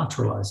cash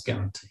collateralized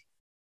guarantee.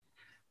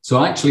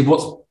 So actually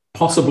what's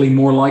possibly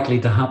more likely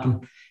to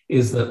happen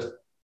is that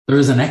there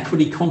is an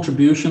equity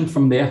contribution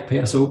from the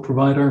FPSO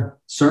provider,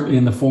 certainly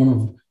in the form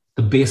of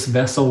the base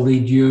vessel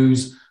they'd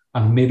use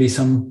and maybe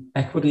some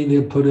equity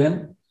they'll put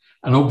in.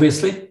 And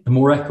obviously, the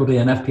more equity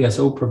an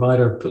FPSO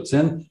provider puts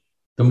in,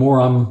 the more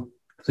I'm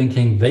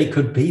thinking they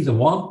could be the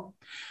one,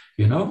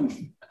 you know.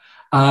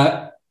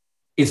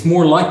 It's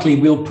more likely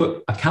we'll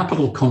put a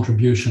capital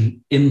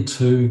contribution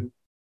into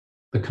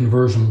the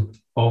conversion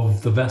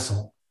of the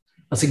vessel.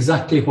 That's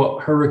exactly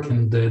what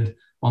Hurricane did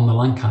on the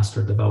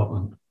Lancaster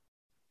development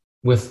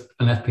with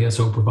an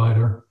FPSO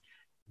provider.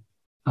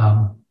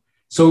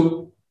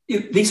 So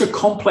these are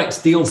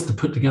complex deals to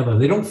put together.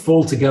 They don't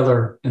fall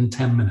together in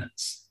 10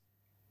 minutes.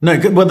 No,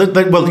 well,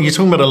 you're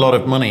talking about a lot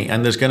of money,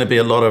 and there's going to be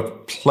a lot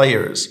of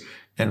players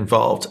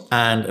involved,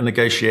 and a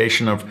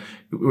negotiation of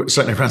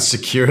certainly around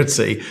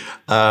security,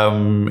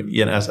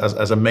 you know,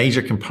 as a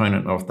major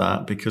component of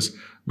that, because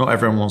not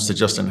everyone wants to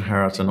just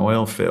inherit an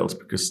oil field,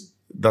 because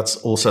that's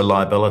also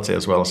liability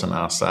as well as an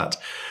asset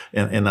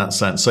in that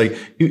sense. So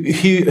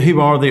who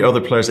are the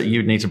other players that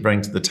you need to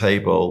bring to the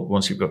table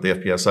once you've got the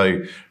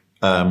FPSO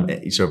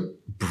sort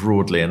of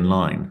broadly in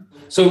line?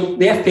 So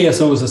the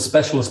FPSO is a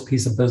specialist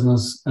piece of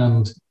business,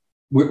 and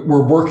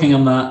we're working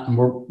on that, and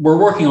we're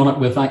working on it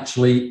with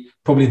actually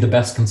probably the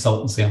best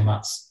consultancy on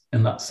that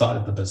in that side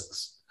of the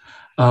business.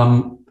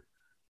 There's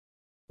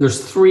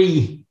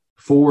 3-4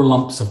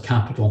 lumps of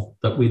capital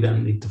that we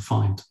then need to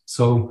find.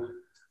 So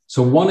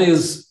one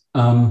is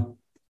the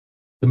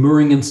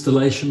mooring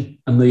installation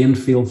and the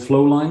infield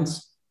flow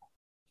lines.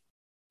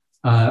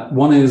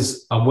 One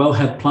is a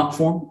wellhead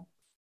platform.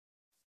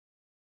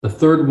 The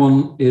third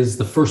one is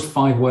the first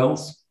 5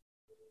 wells.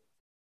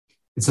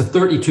 It's a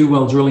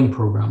 32-well drilling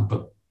program,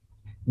 but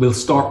we'll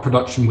start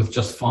production with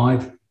just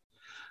 5.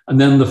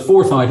 And then the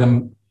fourth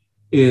item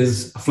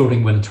is a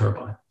floating wind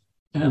turbine.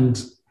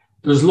 And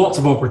there's lots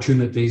of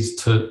opportunities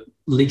to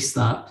lease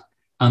that,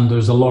 and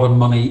there's a lot of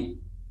money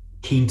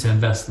keen to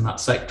invest in that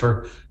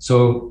sector.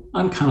 So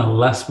I'm kind of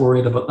less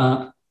worried about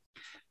that.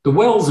 The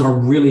wells are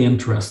really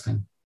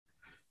interesting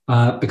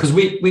because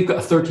we've got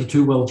a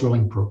 32-well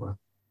drilling program.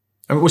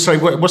 Sorry,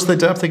 what's the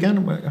depth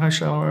again? How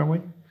shallow are we?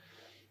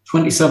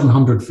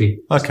 2,700 feet.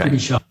 Okay. Pretty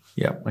shallow.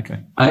 Yeah.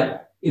 Okay.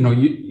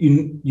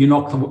 You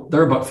knock them.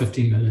 They're about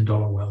 $15 million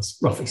wells,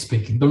 roughly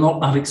speaking. They're not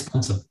that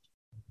expensive.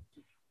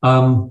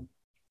 But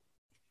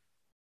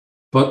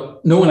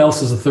no one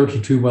else has a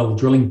 32-well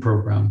drilling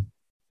program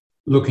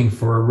looking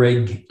for a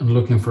rig and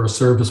looking for a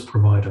service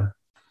provider.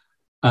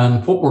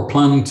 And what we're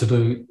planning to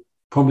do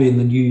probably in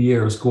the new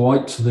year is go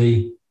out to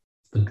the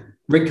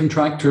rig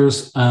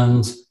contractors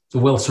and the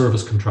well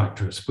service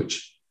contractors,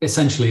 which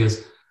essentially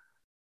is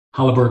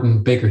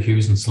Halliburton, Baker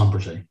Hughes, and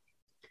Schlumberger,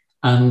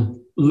 and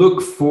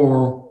look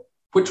for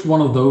which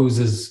one of those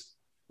is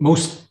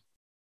most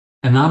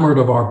enamored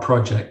of our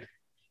project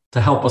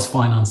to help us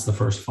finance the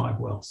first 5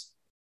 wells,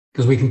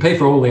 because we can pay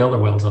for all the other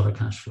wells out of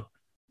cash flow.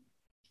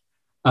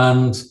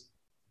 And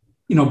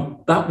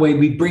that way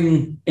we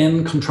bring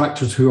in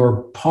contractors who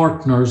are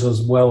partners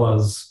as well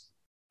as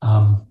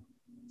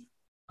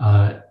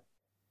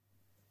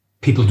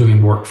people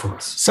doing work for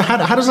us. So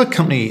how does a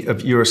company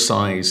of your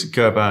size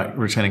go about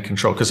retaining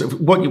control? Because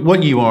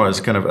what you are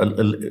is kind of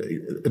a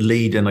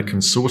lead in a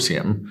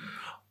consortium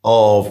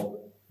of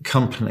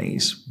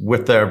companies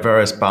with their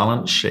various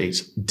balance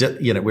sheets,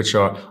 which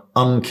are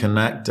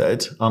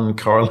unconnected,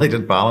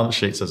 uncorrelated balance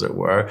sheets, as it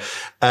were,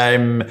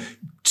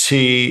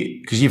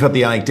 because you've had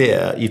the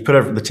idea, you've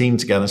put the team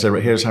together and said,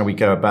 right, here's how we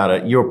go about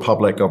it. You're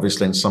public,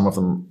 obviously, and some of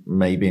them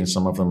may be and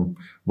some of them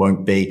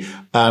won't be.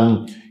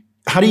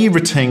 How do you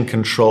retain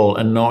control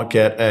and not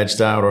get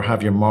edged out or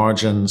have your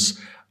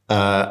margins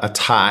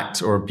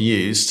attacked or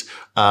abused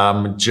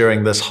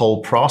during this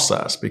whole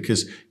process?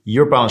 Because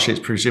your balance sheet is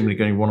presumably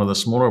going to be one of the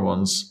smaller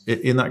ones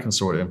in that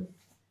consortium.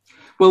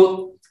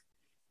 Well,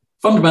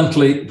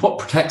 fundamentally, what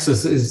protects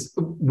us is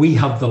we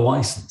have the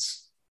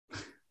license.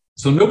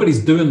 So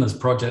nobody's doing this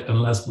project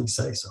unless we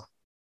say so.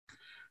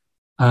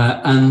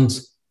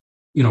 And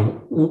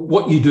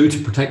what you do to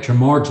protect your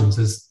margins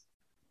is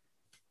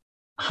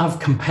have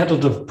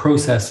competitive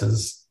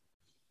processes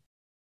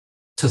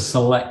to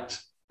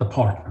select the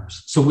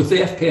partners. So with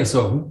the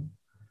FPSO,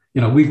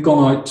 we've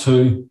gone out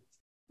to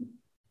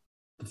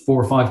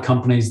 4 or 5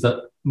 companies that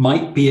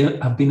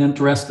have been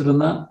interested in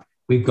that.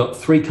 We've got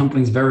 3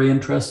 companies very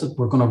interested.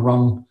 We're going to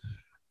run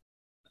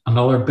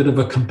another bit of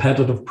a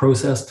competitive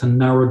process to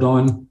narrow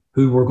down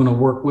who we're going to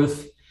work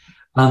with.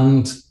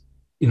 And,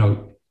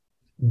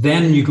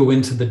 then you go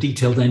into the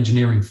detailed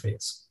engineering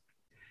phase.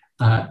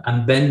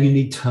 And then you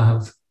need to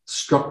have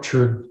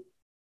structured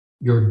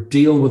your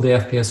deal with the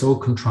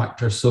FPSO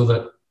contractor so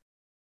that,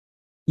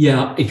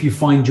 if you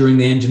find during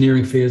the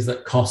engineering phase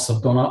that costs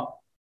have gone up,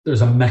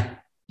 there's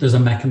a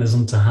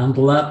mechanism to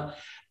handle that.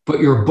 But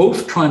you're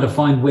both trying to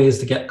find ways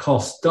to get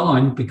costs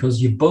down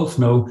because you both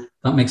know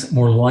that makes it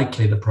more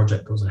likely the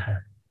project goes ahead.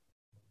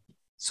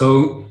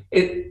 So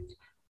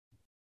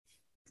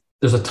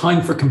there's a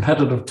time for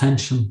competitive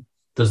tension,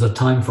 there's a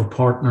time for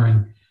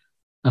partnering,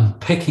 and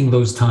picking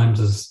those times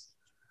is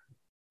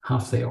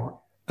half the art.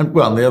 And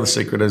the other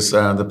secret is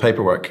the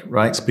paperwork,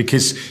 right?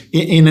 Because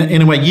in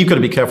a way, you've got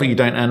to be careful you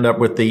don't end up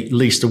with the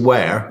least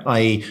aware,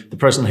 i.e. the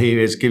person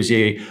who gives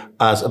you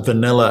as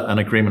vanilla an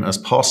agreement as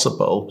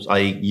possible,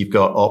 i.e. you've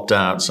got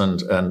opt-outs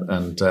and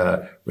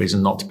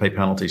reason not to pay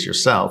penalties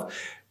yourself,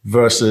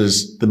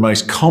 versus the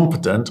most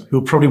competent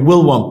who probably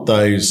will want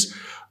those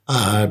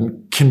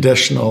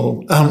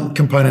conditional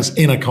components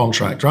in a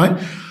contract, right?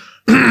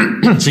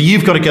 So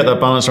you've got to get that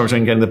balance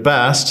between getting the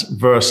best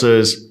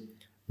versus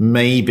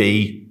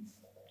maybe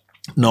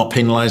not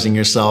penalizing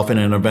yourself in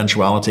an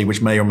eventuality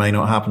which may or may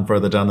not happen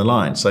further down the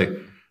line. So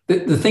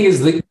the thing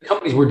is, the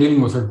companies we're dealing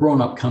with are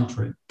grown-up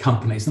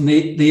companies, and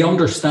they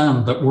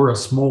understand that we're a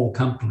small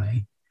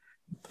company.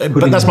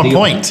 But that's my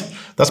point.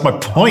 That's my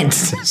point,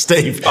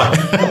 Steve.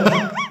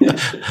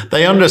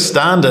 They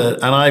understand it,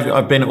 and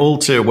I've been all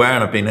too aware,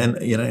 and I've been in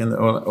the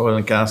oil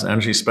and gas and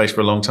energy space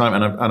for a long time,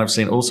 and I've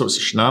seen all sorts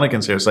of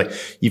shenanigans here. It's like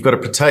you've got to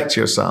protect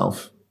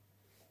yourself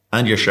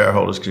and your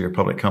shareholders because you're a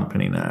public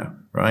company now,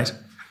 right?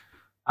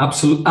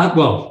 Absolutely.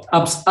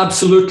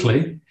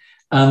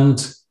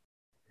 And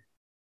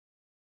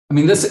I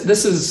mean,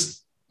 this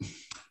is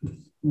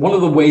one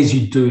of the ways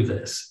you do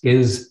this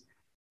is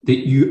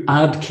that you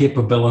add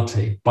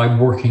capability by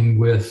working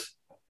with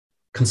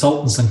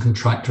consultants and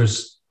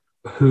contractors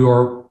who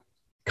are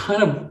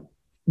kind of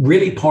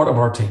really part of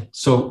our team.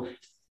 So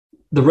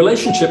the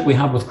relationship we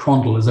have with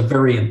Crondall is a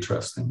very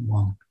interesting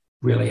one,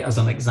 really, as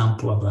an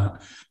example of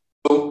that.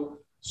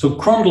 So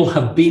Crondall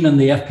have been in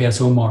the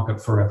FPSO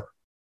market forever.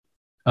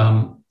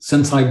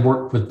 Since I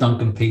worked with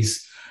Duncan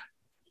Peace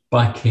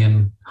back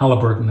in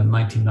Halliburton in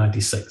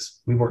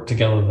 1996. We worked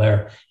together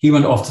there. He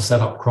went off to set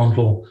up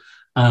Crondall,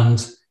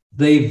 and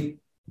they've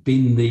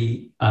been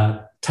the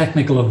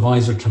technical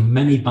advisor to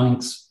many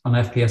banks on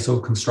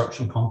FPSO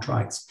construction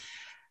contracts.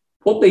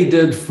 What they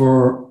did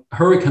for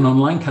Hurricane on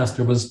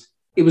Lancaster was,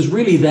 it was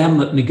really them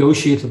that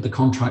negotiated the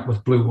contract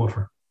with Blue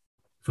Water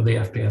for the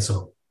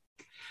FPSO.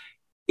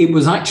 It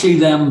was actually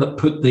them that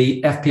put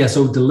the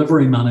FPSO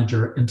delivery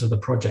manager into the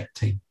project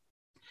team.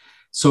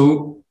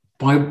 So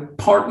by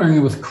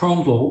partnering with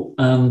Crondall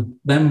and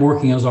them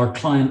working as our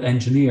client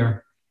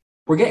engineer,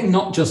 we're getting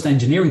not just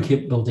engineering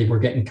capability, we're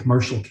getting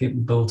commercial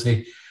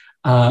capability.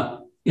 You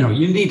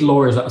need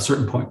lawyers at a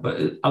certain point, but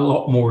a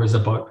lot more is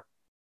about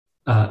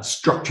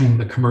structuring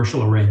the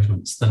commercial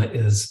arrangements than it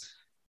is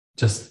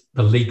just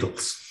the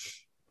legals.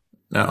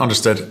 No,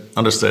 understood.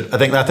 I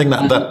think that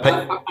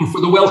and for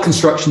the well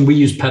construction, we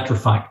use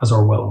Petrofac as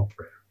our well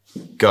operator.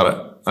 Got it.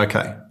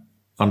 Okay.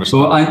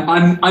 Understood. So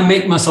I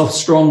make myself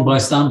strong by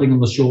standing on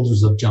the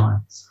shoulders of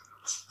giants.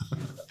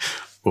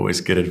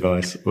 Always good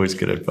advice.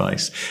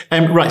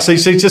 Right. So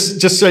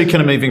just so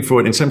kind of moving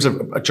forward in terms of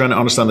trying to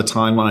understand the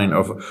timeline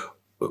of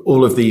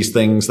all of these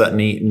things that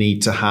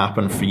need to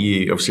happen for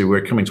you. Obviously,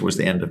 we're coming towards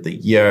the end of the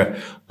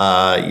year.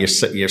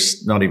 You're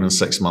not even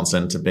 6 months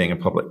into being a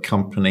public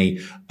company.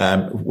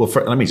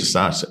 Let me just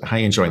ask, how are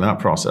you enjoying that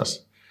process?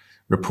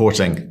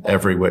 Reporting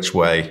every which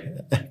way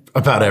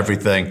about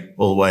everything,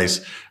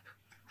 always.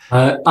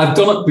 I've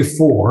done it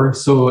before,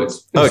 so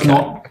it's okay.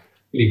 Not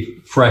really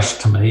fresh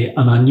to me,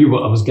 and I knew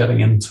what I was getting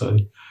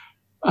into.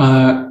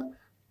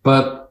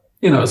 But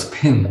it's a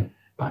pain in the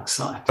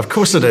backside. Of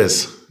course it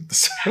is.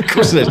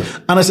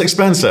 And it's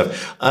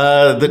expensive.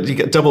 That you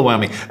get double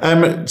whammy.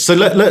 So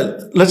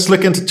let's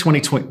look into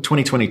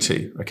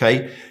 2022.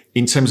 Okay,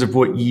 in terms of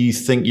what you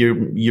think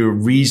you're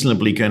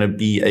reasonably going to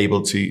be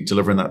able to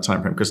deliver in that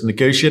time frame, because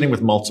negotiating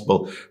with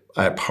multiple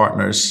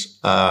partners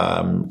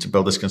to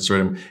build this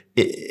consortium,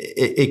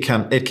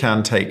 it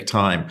can take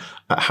time.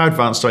 How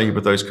advanced are you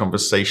with those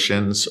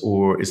conversations,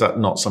 or is that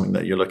not something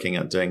that you're looking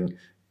at doing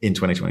in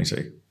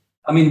 2022?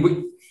 I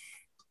mean,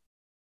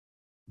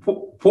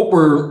 what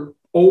we're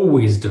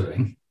always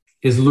doing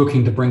is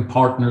looking to bring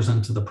partners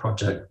into the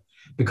project,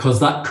 because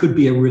that could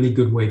be a really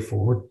good way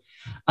forward.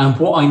 And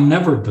what I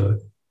never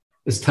do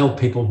is tell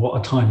people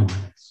what a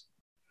timeline is,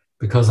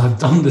 because I've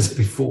done this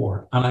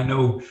before and I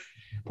know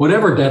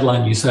whatever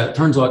deadline you set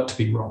turns out to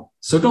be wrong.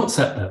 So don't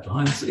set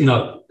deadlines.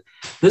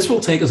 This will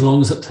take as long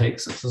as it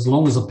takes. It's as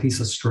long as a piece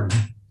of string.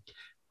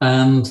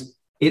 And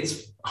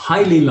it's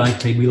highly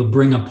likely we'll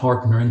bring a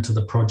partner into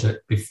the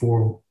project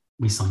before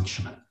we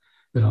sanction it.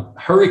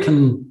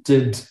 Hurricane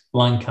did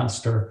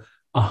Lancaster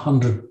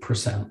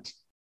 100%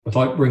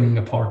 without bringing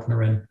a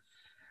partner in.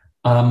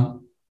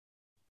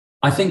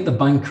 I think the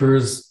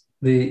bankers,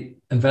 they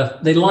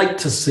like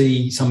to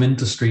see some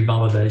industry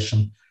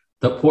validation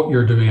that what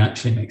you're doing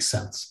actually makes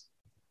sense.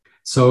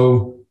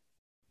 So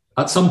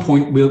at some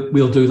point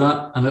we'll do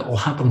that, and it will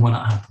happen when it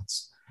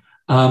happens.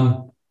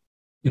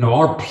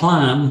 Our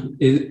plan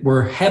is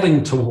we're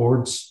heading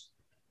towards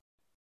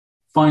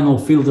final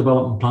field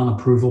development plan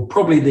approval,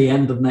 probably the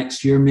end of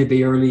next year,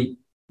 maybe early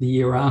the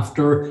year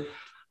after.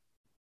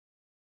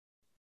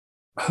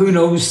 Who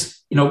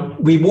knows?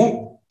 We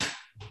won't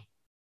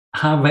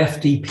have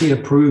FDP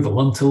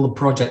approval until the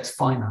project's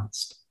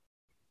financed.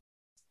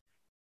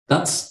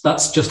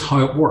 That's just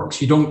how it works.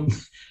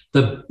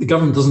 The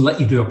government doesn't let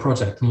you do a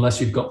project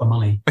unless you've got the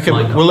money. Okay,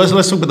 well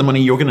let's talk about the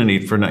money you're going to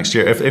need for next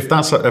year. If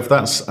that's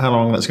how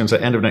long that's going to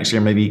take, end of next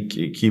year, maybe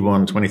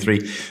Q1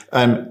 23.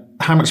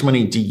 How much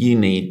money do you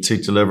need to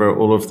deliver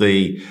all of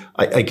the?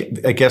 I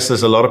guess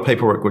there's a lot of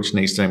paperwork which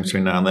needs to be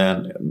between now and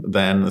then.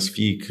 Then there's a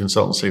few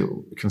consultants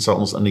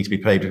that need to be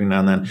paid between now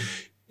and then.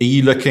 Are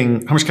you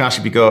looking? How much cash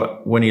have you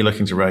got? When are you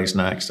looking to raise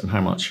next, and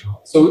how much?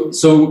 So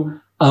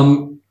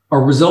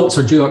our results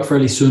are due out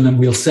fairly soon, and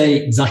we'll say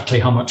exactly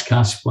how much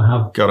cash we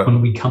have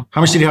when we come. How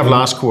much did you have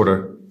last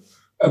quarter?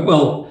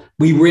 Well,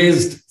 we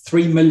raised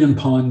 £3 million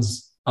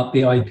at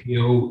the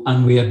IPO,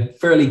 and we had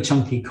fairly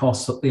chunky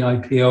costs at the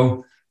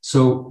IPO.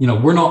 So,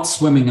 we're not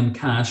swimming in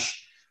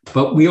cash,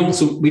 but we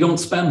don't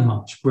spend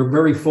much. We're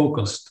very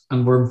focused,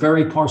 and we're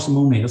very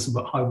parsimonious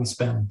about how we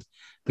spend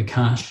the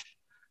cash.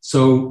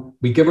 So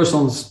we give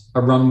ourselves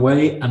a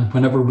runway, and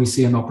whenever we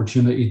see an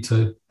opportunity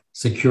to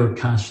secure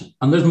cash,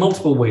 and there's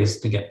multiple ways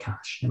to get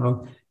cash.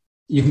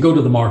 You can go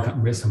to the market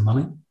and raise some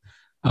money.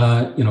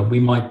 We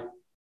might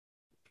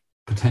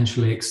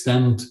potentially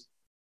extend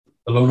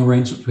the loan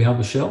arrangements we have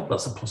with Shell.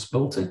 That's a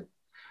possibility.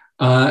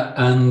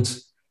 And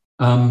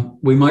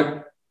we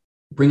might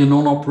bring a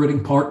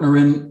non-operating partner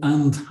in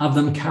and have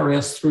them carry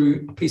us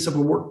through a piece of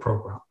a work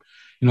program.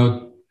 You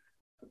know,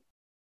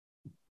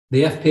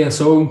 the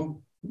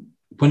FPSO,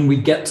 when we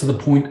get to the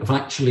point of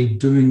actually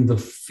doing the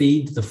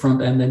FEED, the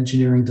front end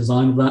engineering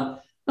design of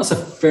that, that's a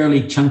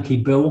fairly chunky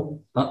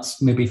bill.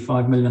 That's maybe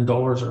 $5 million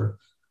or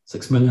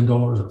 $6 million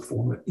or $4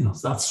 million, you know,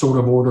 that sort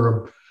of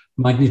order of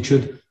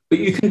magnitude. But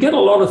you can get a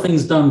lot of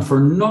things done for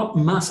not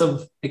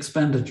massive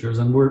expenditures.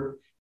 And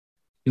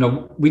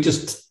we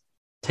just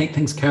take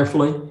things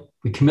carefully.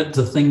 We commit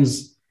to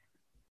things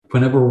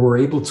whenever we're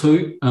able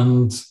to.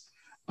 And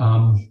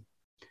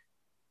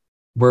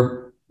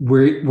we're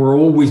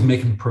always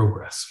making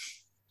progress.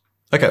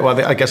 Okay,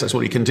 well, I guess that's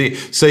what you can do.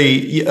 So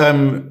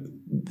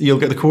you'll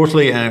get the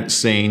quarterly out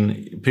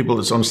soon. People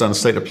that understand the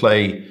state of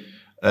play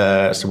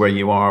as to where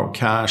you are with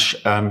cash.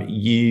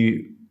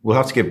 You will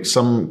have to give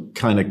some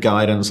kind of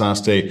guidance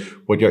as to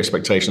what your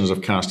expectations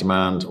of cash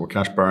demand or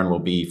cash burn will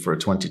be for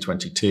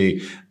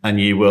 2022. And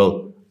you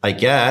will, I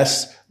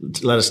guess,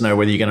 let us know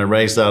whether you're going to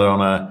raise that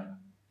on a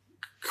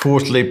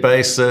quarterly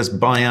basis,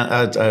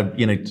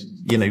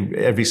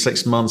 every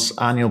 6 months,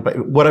 annual,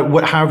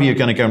 however you're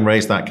going to go and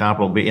raise that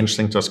capital will be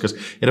interesting to us, because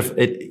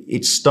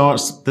it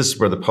starts, this is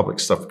where the public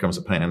stuff becomes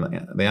a pain in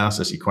the ass,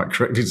 as you quite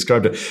correctly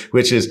described it,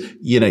 which is,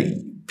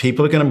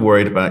 people are going to be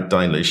worried about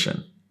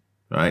dilution,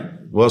 right?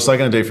 What's that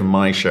going to do for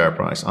my share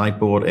price? I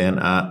bought in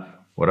at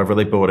whatever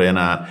they bought in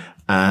at,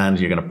 and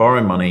you're going to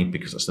borrow money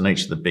because that's the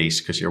nature of the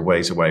beast, because you're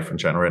ways away from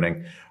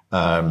generating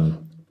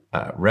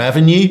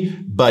revenue,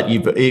 but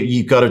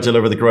you've got to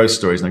deliver the growth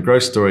stories, and the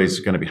growth stories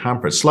are going to be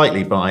hampered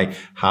slightly by,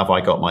 have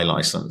I got my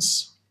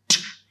license?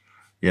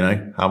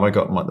 Have I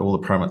got all the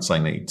permits I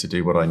need to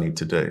do what I need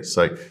to do?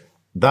 So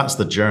that's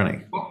the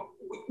journey.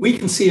 We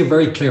can see a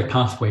very clear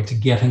pathway to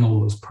getting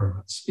all those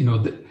permits.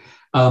 The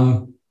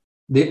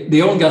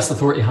Oil and Gas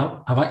Authority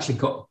have actually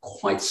got a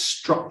quite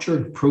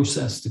structured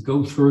process to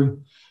go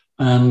through,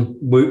 and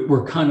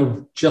we're kind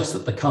of just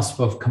at the cusp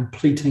of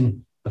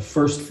completing the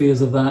first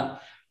phase of that.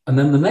 And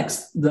then the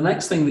next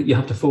thing that you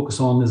have to focus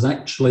on is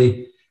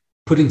actually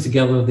putting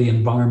together the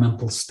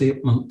environmental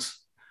statement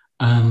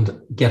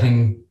and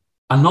getting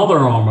another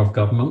arm of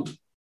government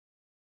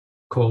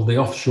called the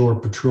Offshore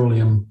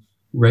Petroleum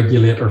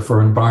Regulator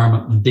for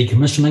Environment and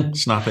Decommissioning.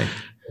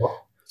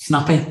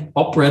 Snappy,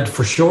 OPRED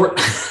for short,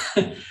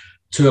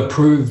 to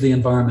approve the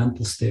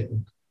environmental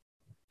statement.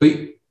 But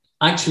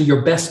actually,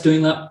 you're best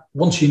doing that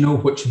once you know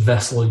which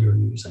vessel you're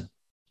using.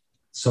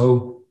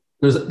 So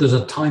there's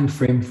a time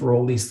frame for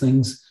all these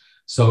things.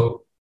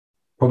 So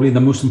probably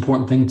the most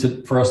important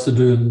thing for us to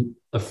do in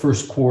the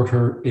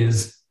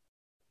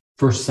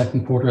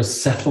second quarter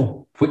is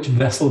settle which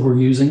vessel we're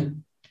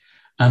using.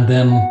 And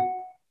then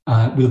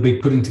we'll be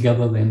putting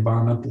together the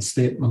environmental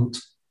statement.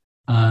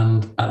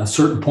 And at a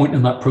certain point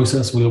in that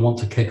process, we'll want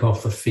to kick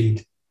off the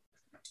FEED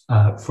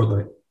for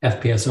the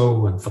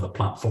FPSO and for the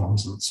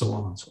platforms and so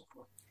on and so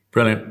forth.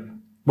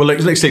 Brilliant. Well,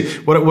 let's see.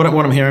 What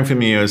I'm hearing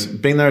from you is,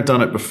 been there,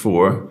 done it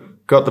before,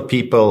 got the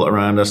people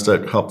around us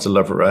that help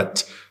deliver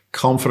it,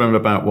 confident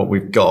about what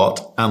we've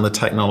got and the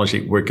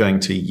technology we're going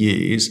to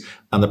use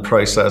and the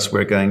process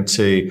we're going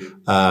to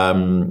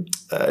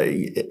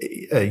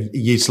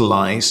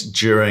utilize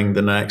during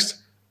the next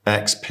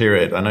X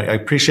period. And I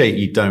appreciate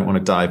you don't want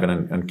to dive in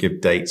and give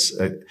dates,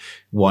 a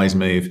wise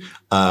move,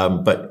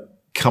 but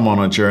come on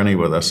a journey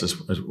with us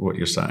is what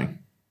you're saying.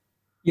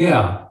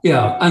 Yeah.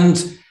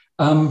 And,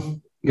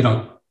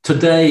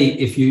 today,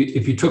 if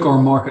you took our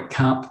market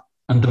cap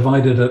and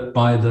divided it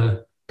by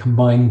the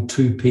combined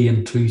 2P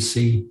and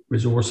 2C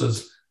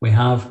resources we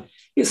have,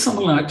 it's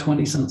something like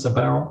 20 cents a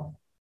barrel.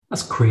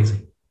 That's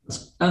crazy.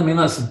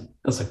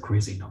 That's a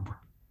crazy number.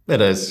 It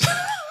is.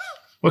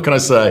 What can I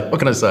say?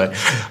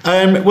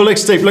 Well, look,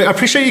 Steve, I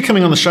appreciate you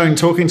coming on the show and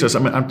talking to us.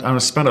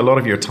 I've spent a lot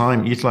of your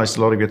time, utilized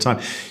a lot of your time.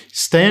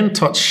 Stay in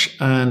touch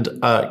and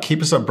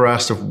keep us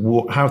abreast of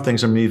how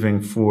things are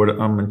moving forward.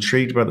 I'm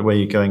intrigued about the way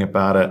you're going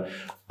about it.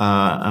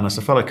 And as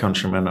a fellow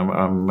countryman,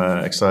 I'm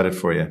excited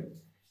for you.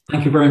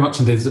 Thank you very much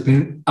indeed. It's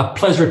been a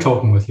pleasure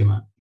talking with you,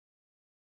 Matt.